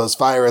 Fafnir blows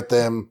fire at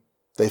them.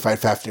 They fight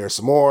Fafnir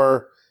some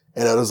more.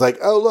 And Oda's like,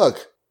 oh,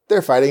 look,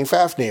 they're fighting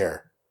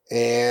Fafnir.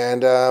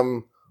 And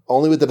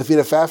only with the defeat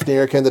of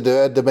Fafnir can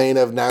the domain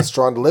of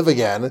Nastrond live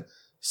again.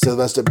 Still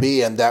must it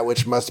be, and that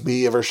which must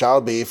be ever shall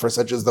be, for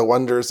such is the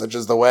wonder, such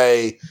is the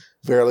way.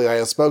 Verily I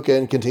have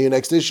spoken. Continue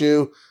next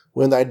issue,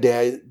 when thy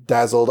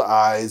dazzled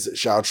eyes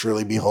shall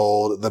truly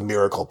behold the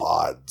miracle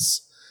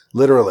pods.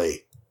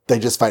 Literally, they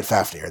just fight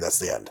Fafnir. That's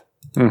the end.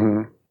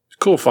 Mm-hmm.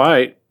 Cool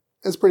fight.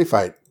 It's a pretty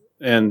fight.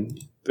 And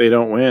they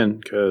don't win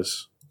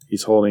because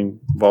he's holding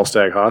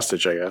Volstagg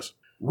hostage, I guess.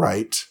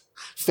 Right.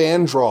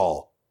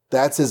 Fandral.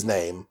 That's his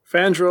name.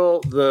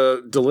 Fandral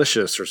the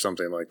Delicious or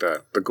something like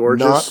that. The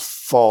Gorgeous. Not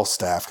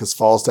Falstaff, because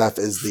Falstaff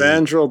is the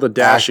Fandral the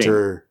Dashing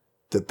actor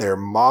that they're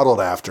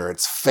modeled after.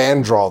 It's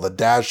Fandral the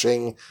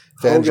Dashing,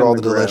 Fandral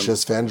the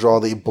Delicious,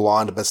 Fandral the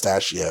blonde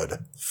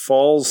mustachioed.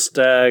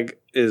 Falstagg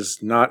is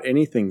not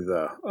anything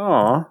though.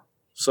 Aw.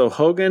 So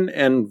Hogan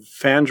and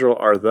Fandral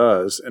are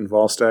those, and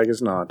Volstagg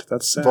is not.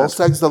 That's sad.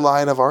 Volstagg's the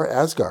lion of our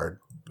Asgard.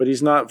 But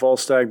he's not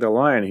Volstagg the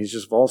lion. He's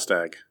just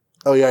Volstagg.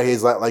 Oh, yeah,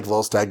 he's like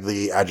Volstagg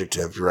the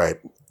adjective. You're right.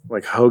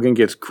 Like Hogan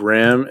gets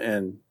grim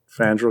and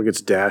Fandral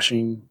gets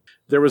dashing.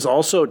 There was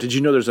also, did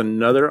you know there's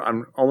another,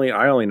 I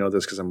only know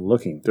this because I'm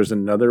looking. There's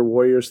another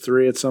Warriors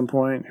 3 at some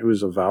point who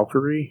is a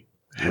Valkyrie.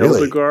 Really?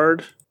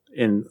 Hildegard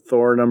in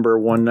Thor number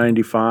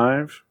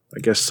 195. I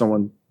guess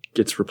someone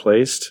gets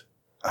replaced.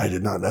 I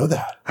did not know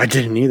that. I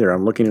didn't either.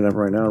 I'm looking it up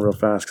right now real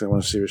fast because I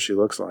want to see what she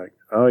looks like.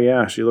 Oh,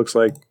 yeah, she looks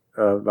like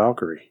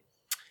Valkyrie.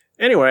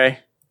 Anyway,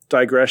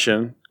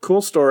 digression.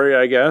 Cool story,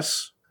 I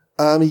guess.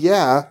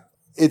 Yeah.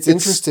 It's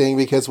interesting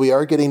because we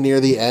are getting near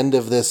the end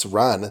of this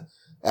run.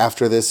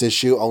 After this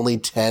issue, only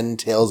 10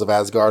 Tales of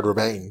Asgard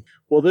remain.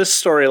 Well, this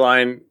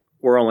storyline,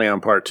 we're only on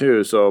part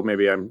 2, so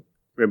maybe I'm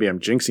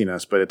jinxing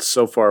us, but it's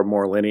so far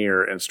more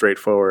linear and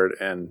straightforward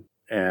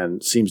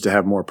and seems to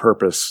have more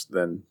purpose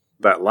than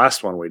that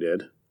last one we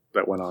did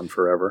that went on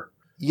forever.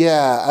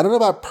 Yeah, I don't know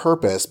about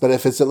purpose, but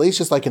if it's at least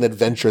just like an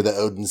adventure that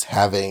Odin's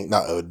having,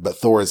 not Odin, but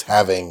Thor is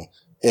having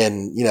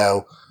in,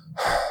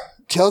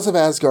 Tales of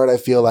Asgard, I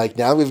feel like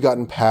now that we've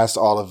gotten past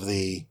all of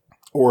the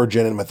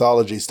origin and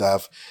mythology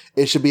stuff,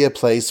 it should be a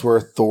place where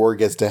Thor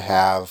gets to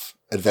have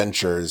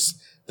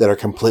adventures that are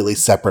completely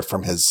separate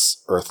from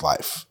his Earth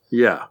life.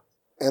 Yeah.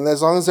 And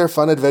as long as they're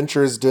fun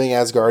adventures doing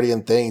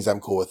Asgardian things, I'm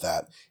cool with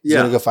that. He's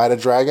going to go fight a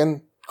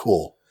dragon?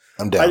 Cool.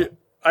 I'm down.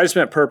 I just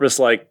meant purpose,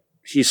 like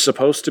he's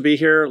supposed to be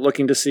here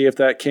looking to see if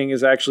that king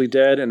is actually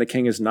dead, and the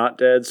king is not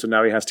dead, so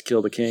now he has to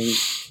kill the king,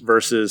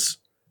 versus,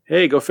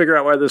 hey, go figure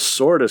out why this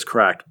sword is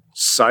cracked.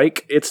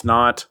 Psych, it's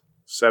not.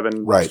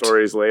 7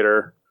 stories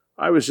later.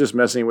 I was just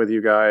messing with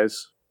you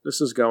guys.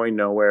 This is going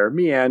nowhere.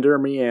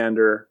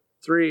 Meander.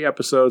 3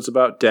 episodes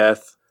about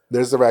death.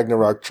 There's the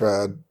Ragnarok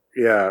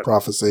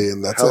prophecy,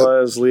 and that's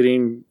Hela is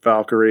leading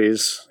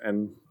Valkyries,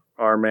 and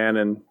our man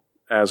in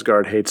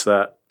Asgard hates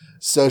that.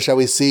 So shall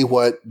we see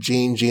what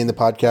Gene the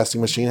podcasting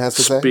machine has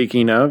to say?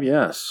 Speaking of,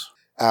 yes.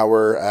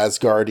 Our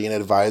Asgardian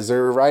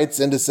advisor writes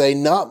in to say,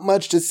 not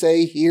much to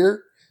say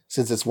here,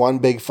 since it's one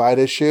big fight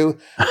issue.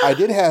 I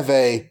did have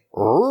a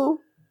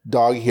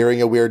dog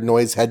hearing a weird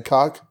noise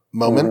headcock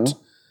moment.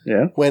 Mm-hmm.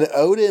 Yeah. When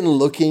Odin,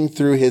 looking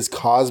through his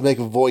cosmic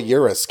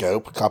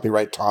voyeuroscope,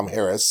 copyright Tom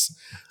Harris,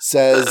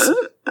 says,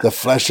 the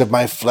flesh of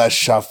my flesh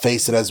shall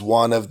face it as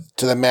one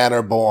to the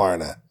manner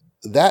born.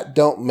 That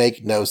don't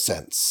make no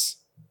sense.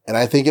 and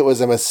I think it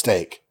was a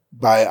mistake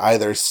by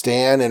either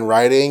Stan in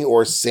writing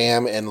or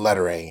Sam in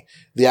lettering.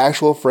 The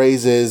actual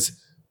phrase is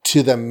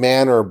to the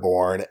manor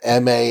born,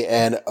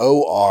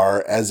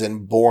 M-A-N-O-R, as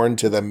in born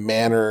to the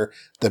manor,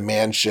 the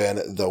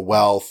mansion, the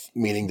wealth,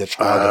 meaning the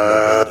child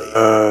of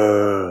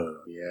nobility.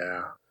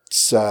 Yeah.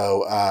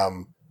 So, I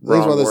think it's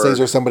one of those things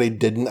where somebody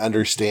didn't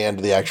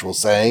understand the actual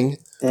saying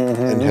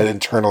and had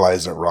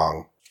internalized it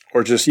wrong.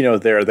 Or just,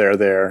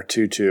 there,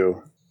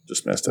 two,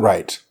 just missed it.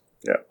 Right.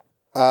 Yeah.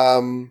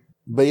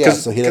 But yeah,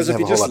 so he doesn't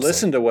have a whole lot to say. Because if you just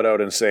listen to what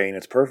Odin's saying,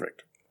 it's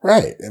perfect.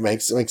 Right. It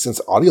makes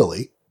sense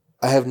audially.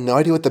 I have no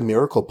idea what the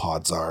miracle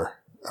pods are.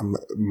 I'm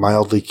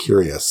mildly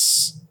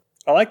curious.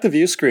 I like the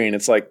view screen.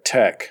 It's like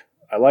tech.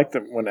 I like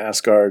that when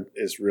Asgard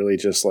is really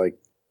just like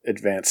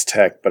advanced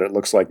tech, but it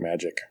looks like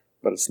magic.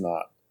 But it's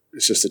not.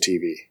 It's just a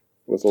TV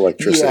with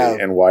electricity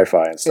and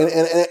Wi-Fi and stuff.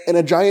 And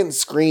a giant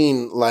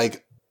screen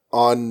like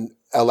on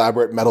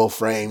elaborate metal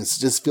frames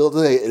just feels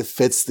like it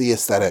fits the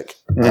aesthetic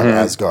of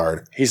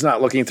Asgard. He's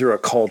not looking through a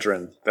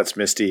cauldron that's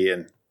misty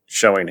and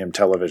showing him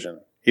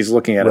television. He's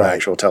looking at an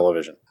actual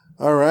television.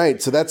 All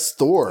right, so that's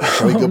Thor.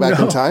 Shall we go back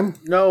in time?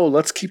 No,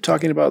 let's keep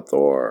talking about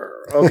Thor.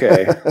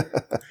 Okay.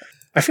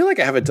 I feel like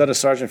I haven't done a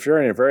Sergeant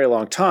Fury in a very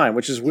long time,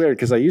 which is weird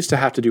because I used to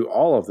have to do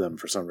all of them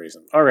for some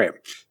reason. All right.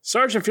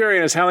 Sergeant Fury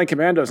and his Howling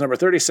Commandos, number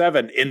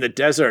 37, In the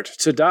Desert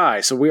to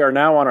Die. So we are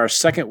now on our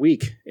second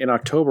week in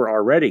October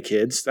already,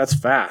 kids. That's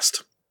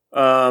fast.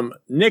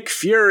 Nick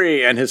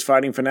Fury and his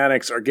fighting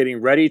fanatics are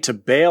getting ready to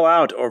bail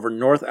out over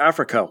North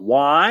Africa.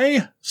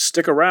 Why?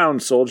 Stick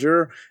around,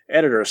 soldier.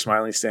 Editor,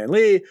 Smiling Stan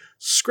Lee.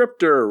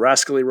 Scripter,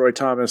 Rascally Roy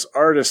Thomas.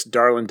 Artist,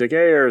 Darlin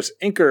DeGayers.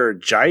 Inker,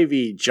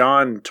 Jivey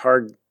John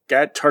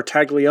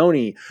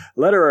Tartaglione.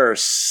 Letterer,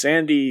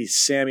 Sandy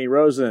Sammy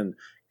Rosen.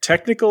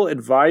 Technical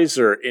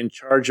advisor in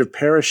charge of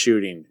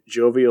parachuting,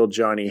 Jovial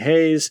Johnny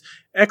Hayes.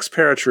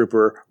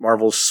 Ex-paratrooper,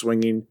 Marvel's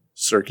swinging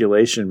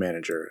circulation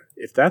manager.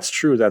 If that's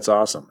true, that's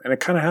awesome. And it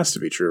kind of has to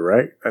be true,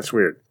 right? That's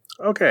weird.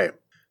 Okay.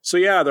 So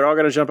yeah, they're all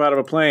going to jump out of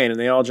a plane, and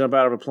they all jump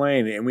out of a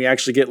plane, and we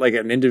actually get like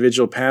an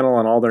individual panel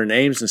on all their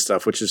names and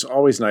stuff, which is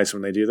always nice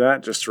when they do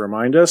that, just to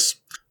remind us.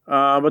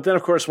 But then,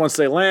 of course, once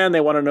they land,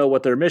 they want to know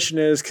what their mission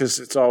is, because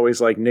it's always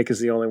like Nick is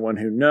the only one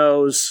who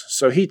knows.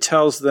 So he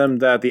tells them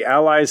that the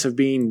Allies have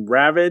been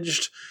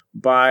ravaged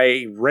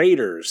by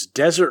raiders,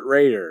 desert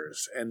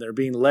raiders, and they're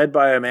being led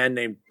by a man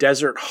named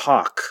Desert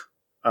Hawk.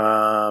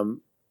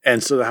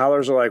 And so the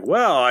Howlers are like,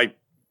 well,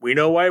 we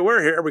know why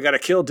we're here. We got to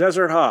kill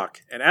Desert Hawk.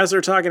 And as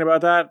they're talking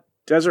about that,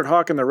 Desert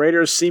Hawk and the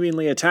Raiders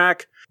seemingly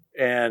attack.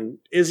 And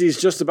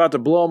Izzy's just about to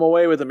blow him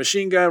away with a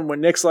machine gun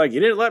when Nick's like, you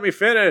didn't let me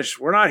finish.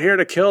 We're not here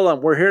to kill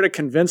them. We're here to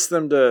convince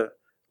them to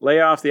lay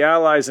off the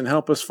Allies and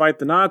help us fight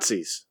the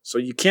Nazis. So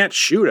you can't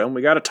shoot them.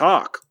 We got to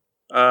talk.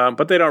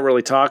 But they don't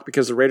really talk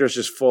because the Raiders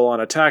just full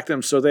on attack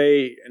them. So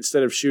they,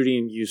 instead of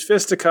shooting, use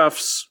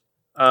fisticuffs.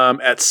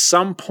 At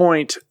some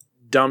point,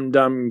 Dum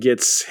Dum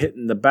gets hit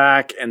in the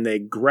back and they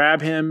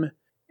grab him.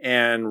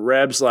 And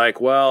Reb's like,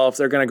 well, if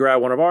they're going to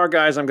grab one of our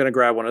guys, I'm going to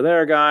grab one of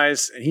their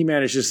guys. And he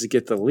manages to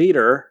get the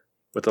leader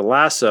with a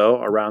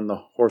lasso around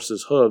the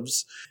horse's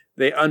hooves.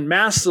 They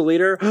unmask the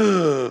leader.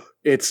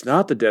 It's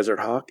not the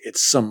Desert Hawk.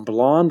 It's some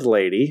blonde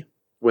lady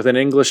with an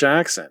English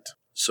accent.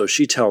 So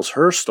she tells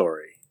her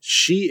story.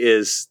 She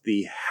is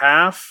the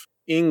half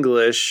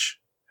English,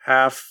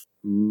 half,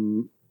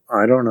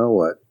 I don't know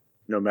what,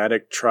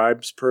 nomadic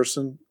tribes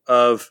person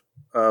of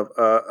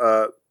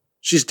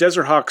she's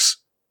Desert Hawk's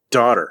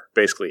daughter,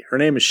 basically. Her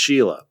name is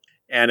Sheila.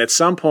 And at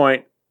some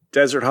point,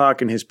 Desert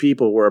Hawk and his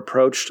people were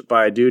approached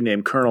by a dude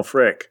named Colonel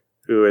Frick,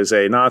 who is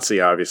a Nazi,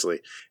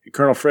 obviously. And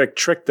Colonel Frick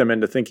tricked them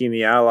into thinking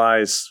the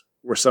Allies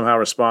were somehow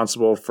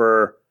responsible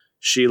for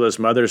Sheila's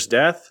mother's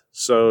death.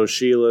 So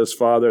Sheila's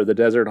father, the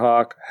Desert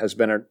Hawk, has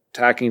been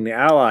attacking the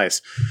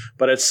Allies.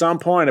 But at some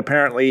point,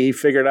 apparently, he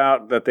figured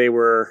out that they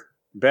were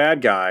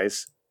bad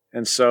guys.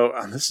 And so,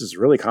 this is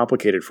really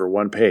complicated for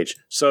one page.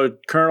 So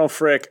Colonel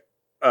Frick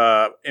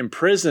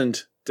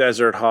imprisoned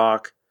Desert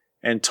Hawk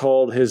and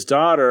told his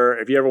daughter,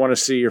 if you ever want to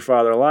see your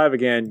father alive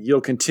again,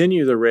 you'll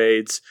continue the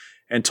raids,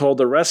 and told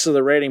the rest of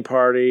the raiding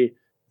party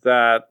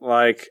that,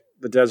 like,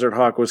 the Desert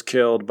Hawk was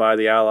killed by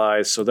the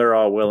Allies, so they're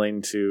all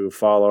willing to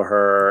follow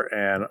her,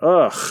 and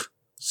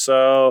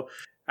So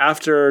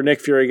after Nick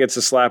Fury gets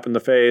a slap in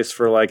the face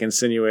for, like,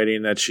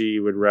 insinuating that she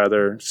would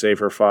rather save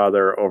her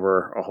father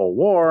over a whole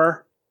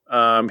war,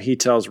 he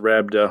tells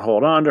Reb to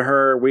hold on to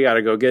her. We got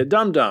to go get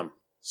Dum Dum.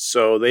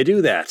 So they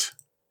do that.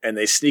 And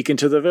they sneak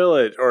into the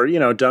village, or,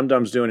 Dum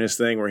Dum's doing his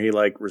thing where he's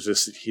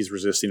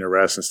resisting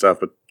arrest and stuff,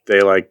 but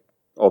they, like,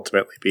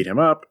 ultimately beat him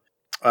up.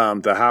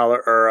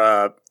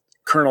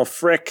 Colonel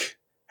Frick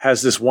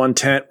has this one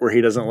tent where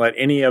he doesn't let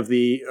any of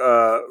the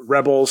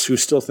rebels who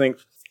still think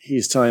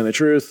he's telling the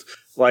truth,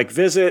 like,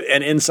 visit.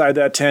 And inside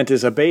that tent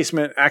is a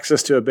basement,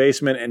 access to a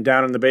basement, and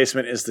down in the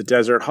basement is the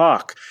Desert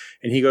Hawk.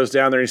 And he goes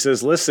down there and he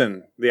says,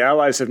 listen, the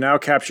Allies have now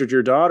captured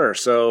your daughter,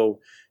 so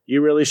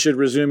you really should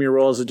resume your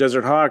role as a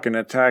Desert Hawk and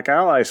attack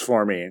Allies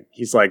for me.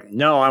 He's like,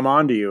 no, I'm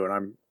on to you,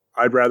 and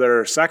I'd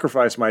rather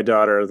sacrifice my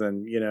daughter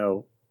than,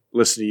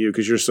 listen to you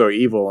because you're so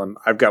evil and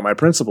I've got my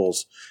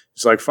principles.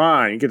 It's like,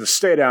 fine, you get to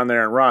stay down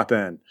there and rot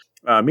then.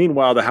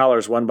 Meanwhile, the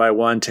Howlers one by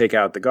one take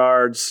out the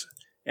guards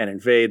and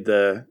invade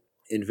the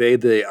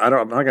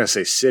I'm not going to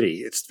say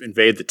city. It's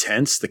invade the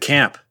tents, the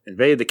camp,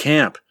 invade the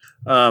camp.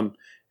 And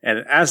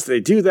as they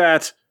do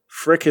that,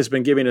 Frick has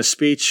been giving a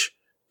speech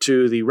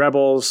to the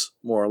rebels,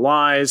 more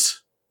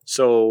lies.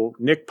 So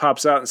Nick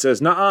pops out and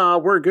says, "Nuh-uh,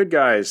 we're good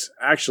guys.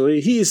 Actually,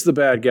 he's the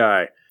bad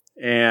guy."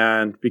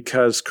 And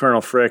because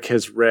Colonel Frick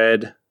has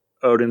read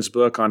Odin's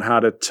book on how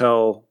to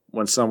tell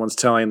when someone's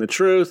telling the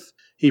truth,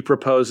 he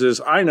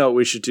proposes, "I know what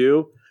we should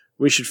do.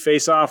 We should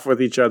face off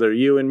with each other,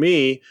 you and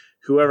me.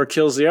 Whoever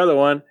kills the other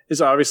one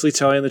is obviously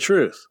telling the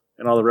truth."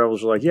 And all the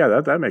rebels are like,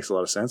 "Yeah, that makes a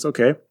lot of sense.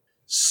 Okay."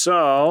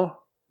 So,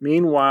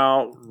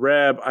 meanwhile,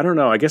 Reb, I don't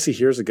know, I guess he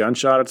hears a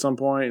gunshot at some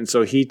point, and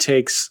so he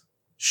takes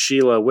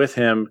Sheila with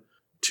him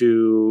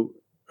to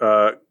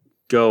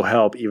go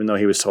help, even though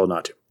he was told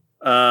not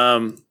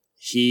to.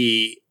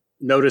 He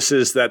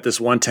notices that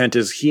this one tent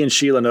he and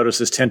Sheila notice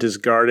this tent is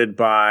guarded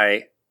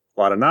by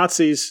a lot of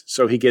Nazis,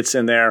 so he gets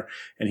in there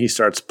and he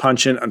starts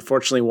punching.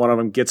 Unfortunately, one of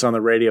them gets on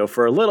the radio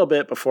for a little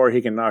bit before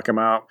he can knock him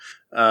out.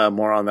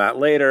 More on that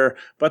later.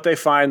 But they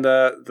find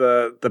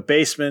the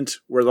basement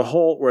where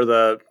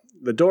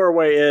the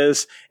doorway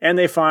is, and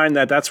they find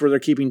that that's where they're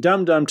keeping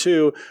Dum Dum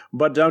too.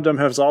 But Dum Dum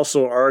has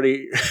also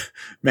already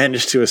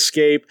managed to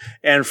escape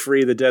and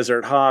free the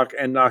Desert Hawk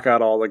and knock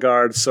out all the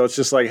guards. So it's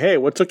just like, hey,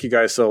 what took you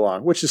guys so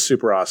long? Which is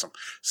super awesome.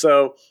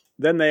 So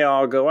then they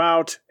all go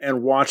out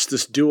and watch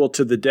this duel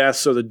to the death.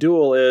 So the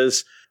duel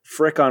is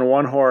Frick on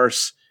one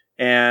horse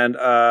and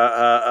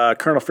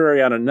Colonel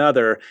Fury on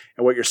another.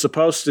 And what you're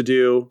supposed to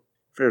do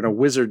if you're in a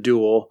wizard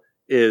duel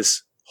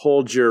is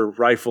hold your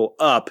rifle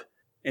up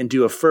and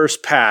do a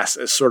first pass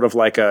as sort of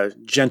like a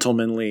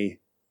gentlemanly,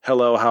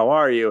 hello, how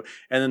are you?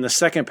 And then the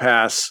second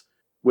pass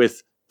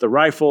with the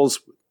rifles,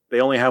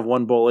 they only have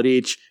one bullet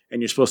each, and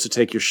you're supposed to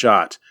take your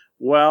shot.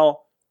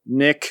 Well,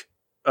 Nick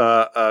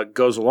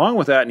goes along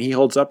with that, and he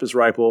holds up his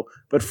rifle,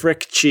 but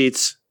Frick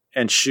cheats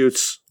and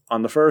shoots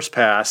on the first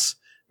pass,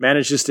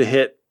 manages to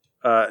hit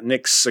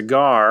Nick's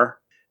cigar.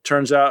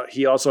 Turns out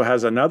he also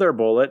has another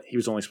bullet. He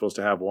was only supposed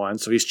to have one,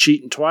 so he's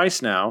cheating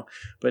twice now,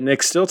 but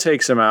Nick still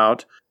takes him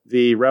out.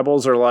 The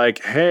rebels are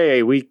like,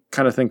 hey, we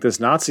kind of think this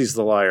Nazi's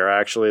the liar,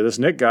 actually. This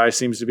Nick guy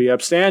seems to be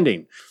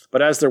upstanding.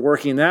 But as they're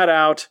working that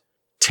out,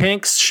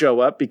 tanks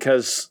show up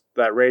because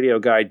that radio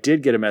guy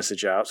did get a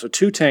message out. So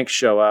 2 tanks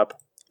show up.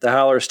 The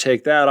Howlers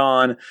take that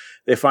on.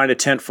 They find a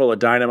tent full of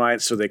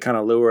dynamite, so they kind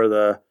of lure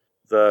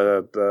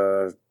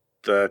the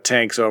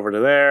tanks over to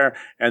there,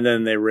 and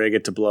then they rig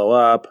it to blow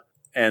up.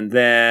 And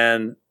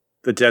then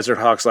the Desert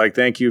Hawk's like,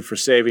 thank you for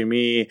saving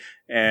me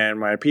and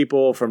my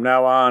people. From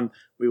now on,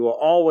 we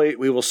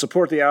will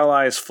support the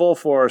Allies full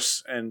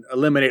force and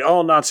eliminate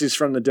all Nazis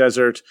from the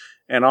desert.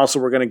 And also,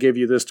 we're going to give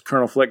you this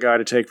Colonel Flick guy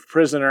to take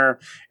prisoner.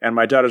 And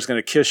my daughter's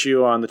going to kiss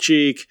you on the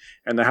cheek.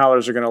 And the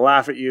Howlers are going to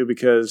laugh at you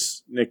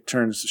because Nick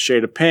turns a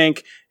shade of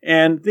pink.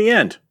 And the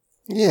end.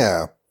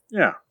 Yeah.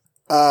 Yeah.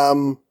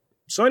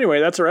 So anyway,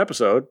 that's our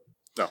episode.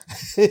 No,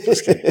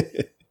 just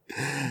kidding.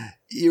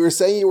 You were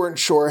saying you weren't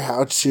sure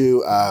how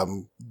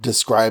to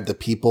describe the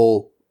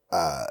people.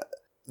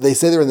 They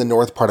say they're in the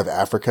north part of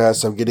Africa,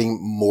 so I'm getting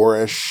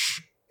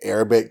Moorish,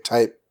 Arabic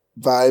type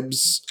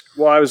vibes.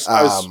 Well,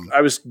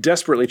 I was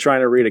desperately trying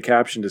to read a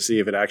caption to see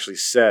if it actually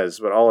says,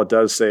 but all it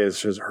does say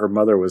is her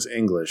mother was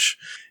English,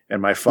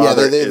 and my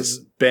father is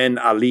Ben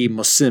Ali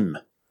Muslim.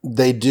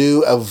 They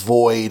do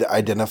avoid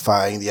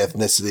identifying the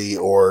ethnicity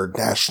or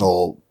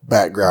national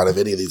background of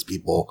any of these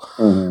people.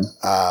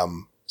 Mm-hmm.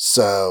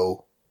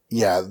 So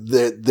yeah,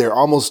 they're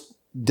almost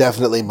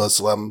definitely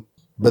Muslim,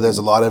 but there's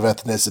a lot of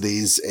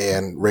ethnicities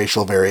and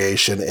racial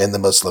variation in the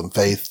Muslim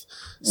faith.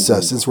 Mm-hmm.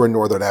 So since we're in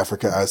Northern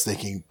Africa, I was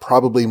thinking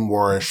probably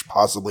Moorish,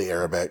 possibly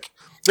Arabic.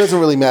 It doesn't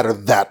really matter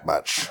that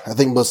much. I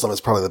think Muslim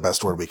is probably the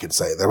best word we could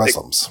say. They're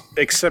Muslims.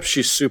 Except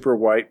she's super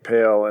white,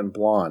 pale, and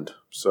blonde.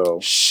 So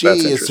she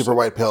is super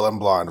white, pale, and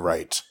blonde,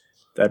 right?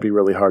 That'd be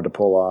really hard to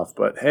pull off,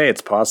 but hey,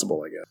 it's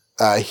possible, I guess.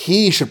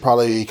 He should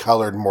probably be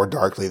colored more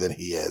darkly than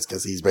he is,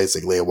 because he's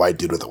basically a white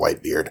dude with a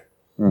white beard.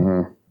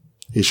 Mm-hmm.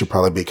 He should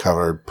probably be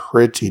colored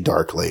pretty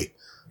darkly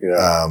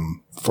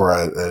for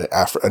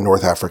a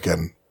North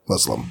African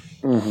Muslim.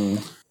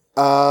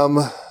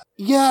 Mm-hmm.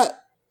 Yeah,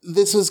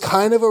 this was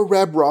kind of a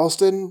Reb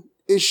Ralston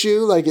issue.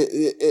 Like,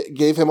 it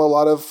gave him a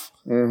lot of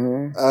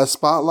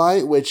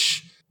spotlight,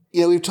 which,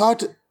 we've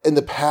talked in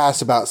the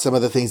past about some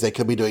of the things they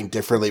could be doing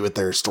differently with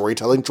their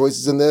storytelling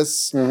choices in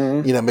this.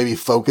 Mm-hmm. Maybe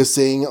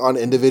focusing on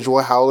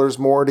individual Howlers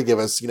more to give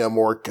us,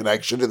 more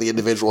connection to the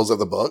individuals of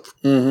the book.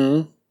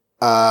 Mm-hmm.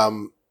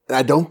 And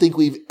I don't think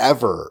we've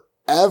ever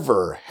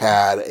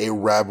had a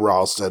Reb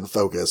Ralston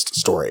focused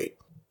story.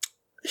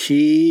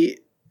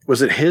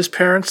 Was it his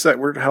parents that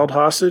were held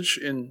hostage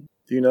in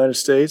the United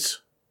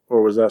States,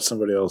 or was that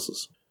somebody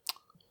else's?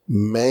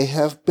 May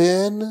have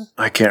been.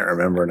 I can't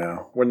remember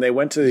now. When they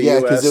went to the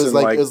U.S. because it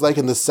was like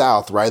in the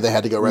South, right? They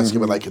had to go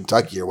rescue in like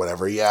Kentucky or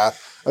whatever. Yeah,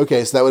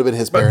 Okay, so that would have been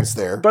his parents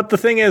there. But the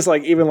thing is,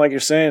 like, even like you're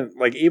saying,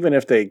 like, even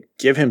if they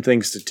give him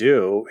things to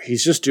do,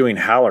 he's just doing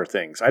Howler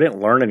things. I didn't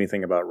learn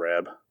anything about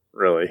Reb,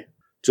 really.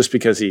 Just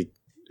because he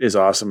is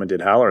awesome and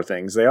did Howler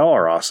things. They all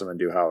are awesome and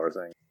do Howler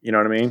things. You know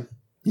what I mean?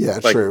 Yeah,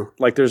 like, true.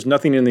 Like, there's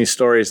nothing in these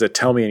stories that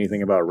tell me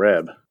anything about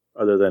Reb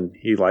other than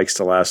he likes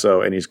to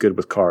lasso and he's good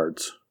with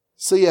cards.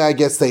 So, yeah, I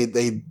guess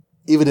they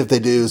even if they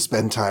do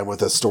spend time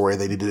with a story,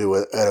 they need to do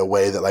it in a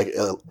way that, like,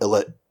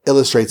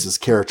 illustrates his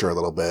character a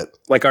little bit.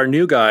 Like, our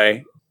new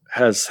guy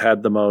has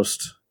had the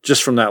most,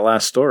 just from that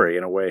last story,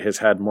 in a way, has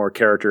had more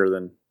character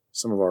than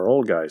some of our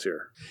old guys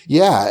here.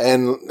 Yeah,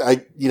 and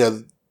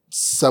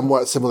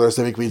somewhat similar to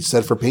something we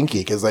said for Pinky,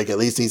 because, like, at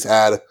least he's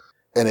had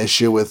an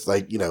issue with,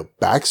 like,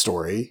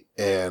 backstory,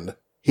 and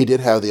he did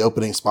have the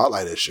opening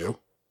spotlight issue.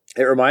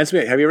 It reminds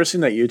me, have you ever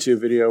seen that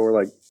YouTube video where,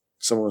 like,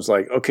 someone was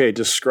like, okay,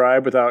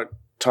 describe without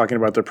talking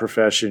about their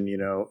profession,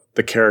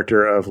 the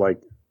character of,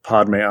 like,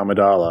 Padme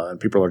Amidala, and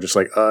people are just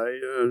like,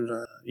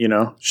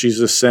 she's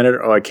a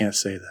senator. Oh, I can't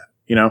say that,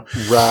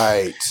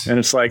 Right. And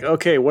it's like,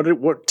 okay,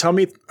 what? Tell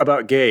me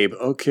about Gabe.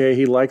 Okay,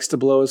 he likes to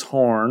blow his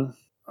horn.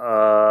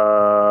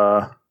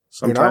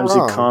 Sometimes he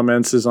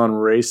comments on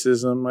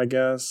racism, I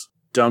guess.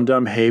 Dum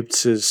Dum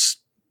hates his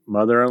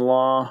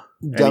mother-in-law.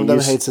 Dum Dum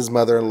hates his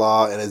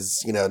mother-in-law and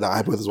is, not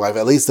happy with his wife.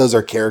 At least those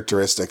are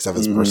characteristics of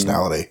his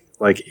personality.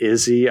 Like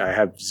Izzy, I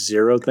have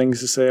zero things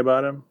to say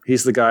about him.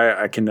 He's the guy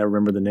I can never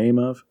remember the name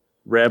of.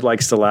 Reb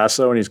likes to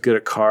lasso and he's good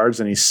at cards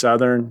and he's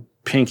Southern.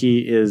 Pinky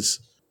is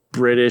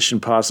British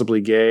and possibly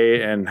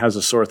gay and has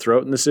a sore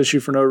throat in this issue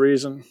for no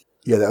reason.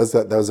 Yeah,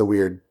 that was a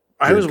weird.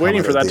 I was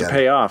waiting for that to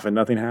pay off and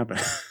nothing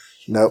happened.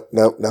 Nope,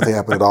 nothing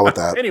happened at all with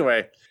that.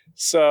 Anyway,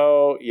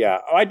 so yeah,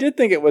 I did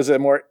think it was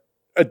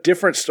a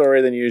different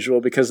story than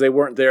usual because they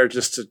weren't there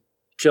just to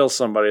kill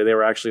somebody. They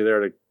were actually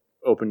there to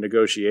open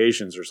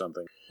negotiations or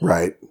something.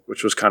 Right.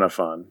 Which was kind of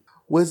fun.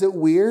 Was it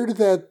weird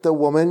that the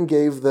woman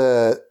gave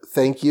the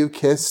thank you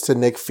kiss to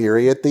Nick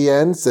Fury at the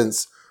end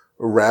since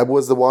Reb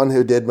was the one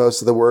who did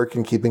most of the work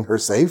in keeping her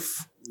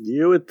safe?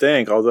 You would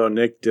think, although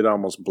Nick did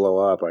almost blow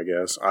up, I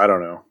guess. I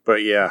don't know.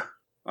 But yeah,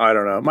 I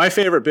don't know. My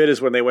favorite bit is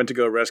when they went to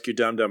go rescue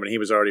Dum Dum and he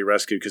was already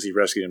rescued because he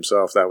rescued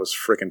himself. That was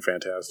freaking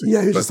fantastic.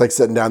 Yeah, he was just like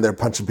sitting down there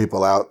punching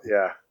people out.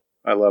 Yeah,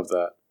 I love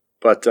that.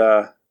 But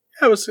yeah,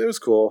 it was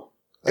cool.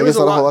 I guess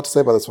not a whole lot to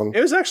say about this one. It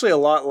was actually a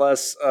lot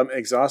less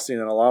exhausting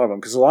than a lot of them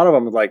because a lot of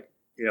them, like,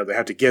 they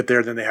have to get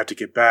there, then they have to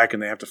get back,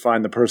 and they have to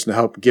find the person to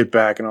help get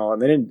back and all.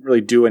 And they didn't really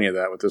do any of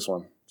that with this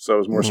one. So it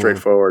was more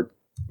straightforward,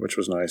 which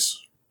was nice.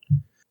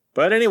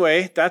 But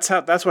anyway, that's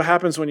what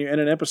happens when you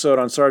end an episode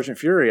on Sergeant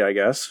Fury, I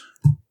guess.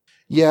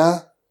 Yeah.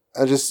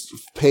 I just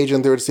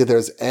paging through to see if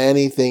there's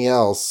anything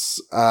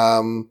else.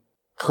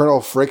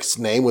 Colonel Frick's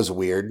name was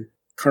weird.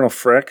 Colonel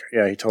Frick?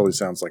 Yeah, he totally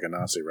sounds like a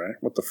Nazi, right?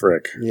 What the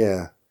frick?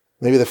 Yeah.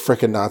 Maybe the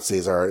frickin'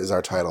 Nazis is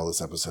our title of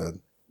this episode.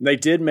 They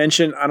did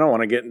mention, I don't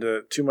want to get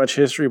into too much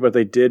history, but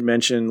they did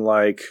mention,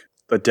 like,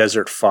 the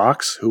Desert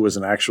Fox, who was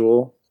an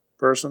actual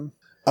person.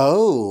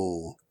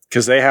 Oh.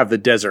 Because they have the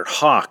Desert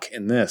Hawk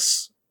in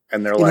this.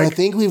 And they're like... I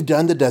think we've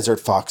done the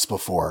Desert Fox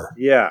before.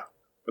 Yeah.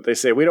 But they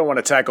say, we don't want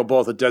to tackle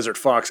both a Desert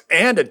Fox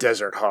and a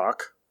Desert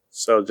Hawk.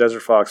 So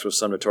Desert Fox was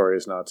some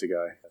notorious Nazi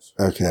guy.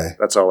 Okay.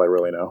 That's all I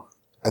really know.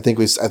 I think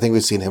we've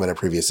seen him in a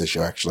previous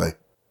issue, actually.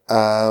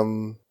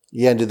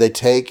 Yeah, did they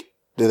take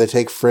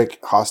Frick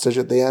hostage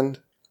at the end?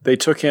 They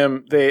took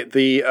him.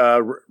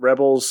 The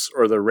rebels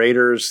or the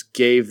raiders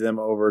gave him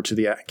over to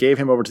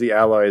the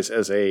Allies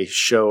as a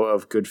show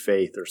of good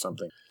faith or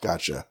something.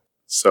 Gotcha.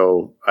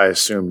 So I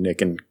assume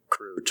Nick and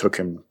crew took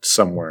him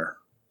somewhere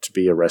to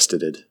be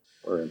arrested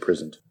or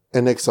imprisoned.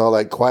 And Nick's all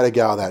like, "Quite a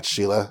gal, that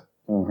Sheila.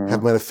 Mm-hmm.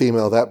 Haven't met a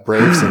female that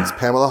brave since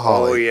Pamela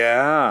Hawley." Oh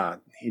yeah,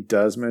 he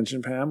does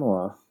mention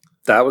Pamela.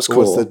 That was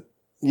cool.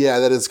 Yeah,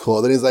 that is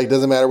cool. Then he's like,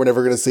 doesn't matter, we're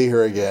never going to see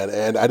her again.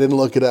 And I didn't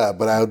look it up,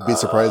 but I would be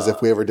surprised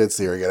if we ever did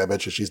see her again. I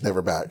bet you she's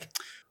never back.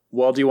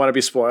 Well, do you want to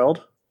be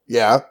spoiled?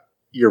 Yeah.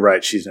 You're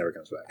right. She's never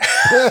comes back.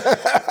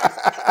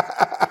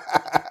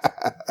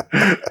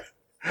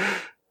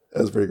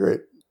 That's pretty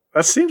great.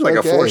 That seems like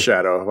a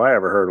foreshadow if I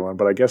ever heard one,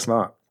 but I guess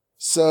not.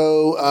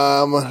 So,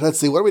 let's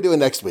see. What are we doing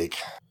next week?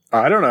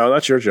 I don't know.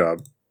 That's your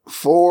job.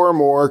 4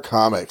 more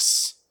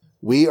comics.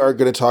 We are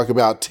going to talk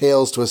about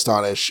Tales to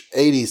Astonish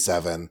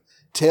 87.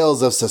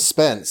 Tales of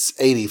Suspense,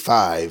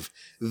 85,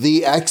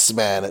 The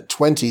X-Men,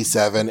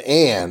 27,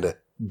 and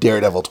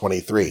Daredevil,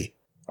 23.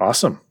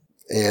 Awesome.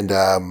 And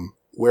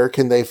where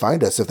can they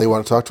find us if they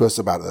want to talk to us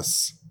about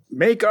this?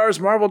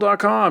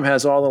 MakeOursMarvel.com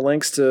has all the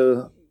links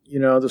to,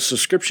 the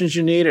subscriptions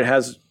you need. It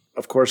has,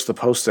 of course, the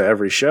post to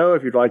every show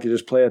if you'd like to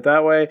just play it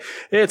that way.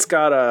 It's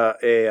got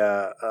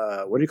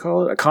a what do you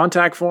call it? A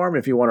contact form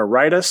if you want to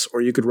write us,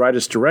 or you could write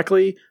us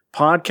directly,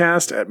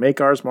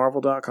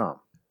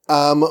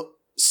 podcast@MakeOursMarvel.com.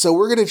 So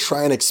we're going to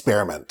try an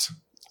experiment.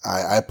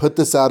 I put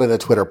this out in a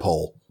Twitter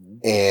poll,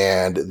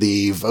 and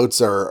the votes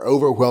are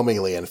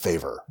overwhelmingly in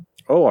favor.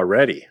 Oh,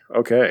 already?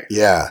 Okay.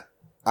 Yeah.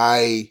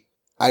 I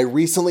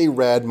recently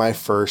read my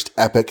first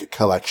Epic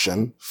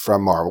collection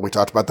from Marvel. We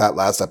talked about that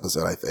last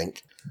episode, I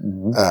think.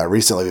 Mm-hmm.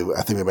 Recently,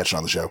 I think we mentioned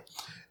on the show.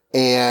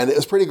 And it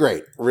was pretty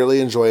great.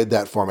 Really enjoyed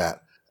that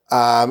format.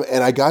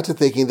 And I got to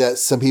thinking that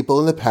some people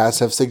in the past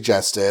have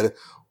suggested,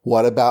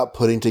 what about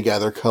putting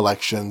together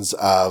collections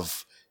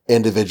of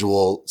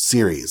individual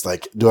series,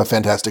 like do a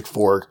Fantastic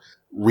Four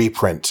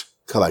reprint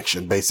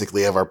collection,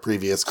 basically, of our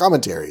previous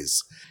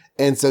commentaries.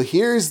 And so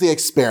here's the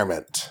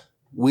experiment.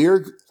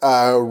 We're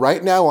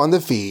right now on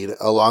the feed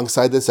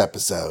alongside this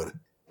episode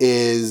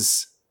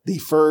is the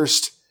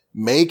first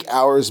Make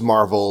Ours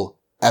Marvel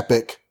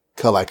Epic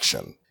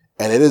Collection.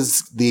 And it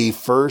is the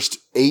first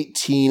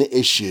 18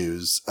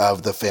 issues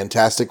of the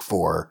Fantastic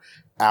Four,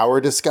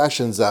 our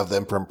discussions of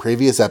them from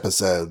previous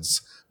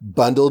episodes,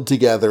 bundled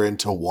together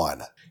into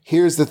one.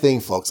 Here's the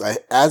thing, folks.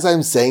 As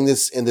I'm saying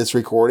this in this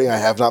recording, I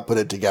have not put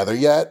it together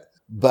yet,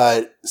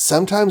 but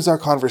sometimes our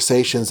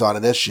conversations on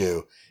an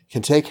issue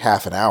can take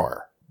half an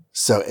hour.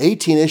 So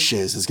 18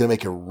 issues is going to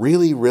make a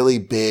really, really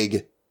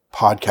big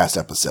podcast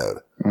episode.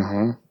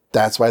 Mm-hmm.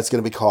 That's why it's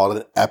going to be called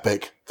an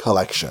Epic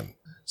Collection.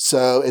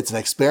 So it's an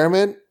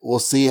experiment. We'll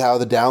see how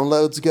the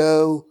downloads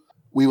go.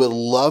 We would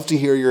love to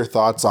hear your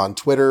thoughts on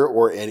Twitter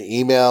or in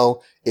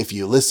email if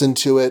you listen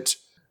to it.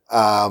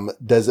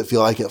 Does it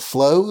feel like it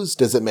flows?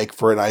 Does it make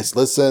for a nice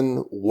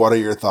listen? What are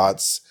your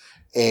thoughts?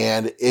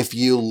 And if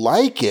you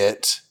like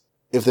it,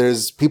 if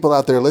there's people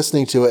out there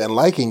listening to it and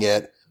liking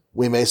it,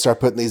 we may start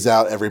putting these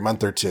out every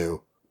month or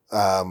two.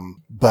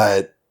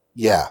 But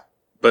yeah.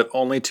 But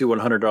only to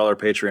 $100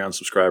 Patreon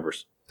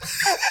subscribers.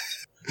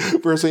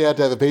 First, we have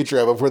to have a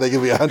Patreon before they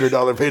give me a $100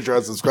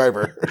 Patreon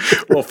subscriber.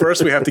 Well,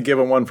 first we have to give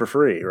them one for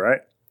free,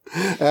 right?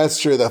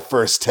 That's true. The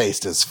first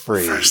taste is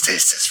free. First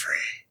taste is free.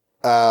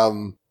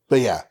 But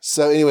yeah.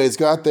 So anyways,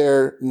 go out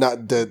there.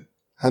 Not the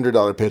 $100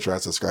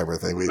 Patreon subscriber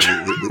thing. We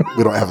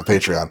don't have a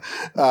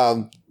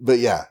Patreon. But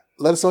yeah,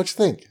 let us know what you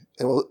think.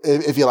 And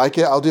if you like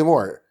it, I'll do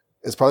more.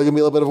 It's probably gonna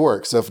be a little bit of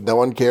work. So if no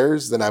one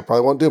cares, then I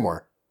probably won't do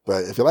more.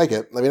 But if you like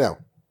it, let me know.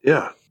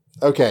 Yeah.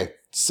 Okay.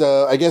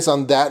 So I guess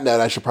on that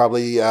note, I should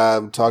probably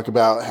talk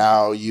about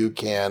how you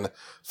can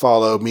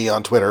follow me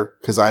on Twitter,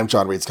 because I'm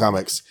John Reads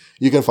Comics.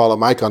 You can follow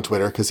Mike on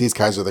Twitter, because he's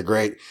Kaiser the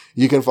Great.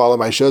 You can follow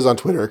my shows on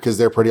Twitter, because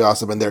they're pretty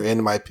awesome, and they're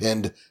in my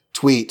pinned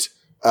tweet,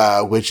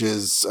 which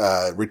is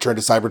Return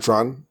to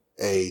Cybertron,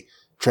 a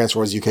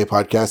Transformers UK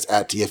podcast,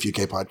 at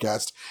TFUK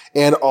Podcast.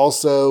 And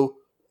also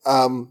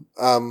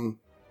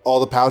All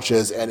the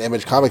Pouches and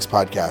Image Comics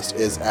Podcast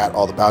is at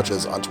All the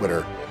Pouches on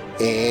Twitter.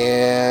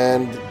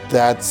 And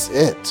that's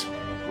it.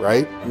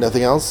 Right?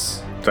 Nothing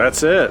else?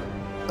 That's it.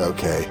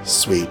 Okay,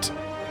 sweet.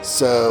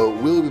 So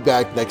we'll be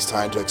back next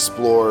time to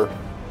explore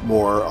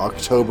more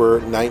October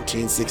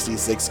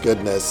 1966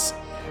 goodness.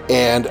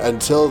 And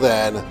until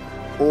then,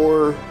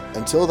 or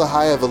until the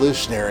High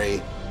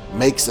Evolutionary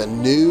makes a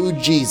new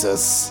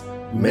Jesus,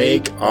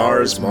 Make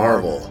ours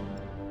Marvel.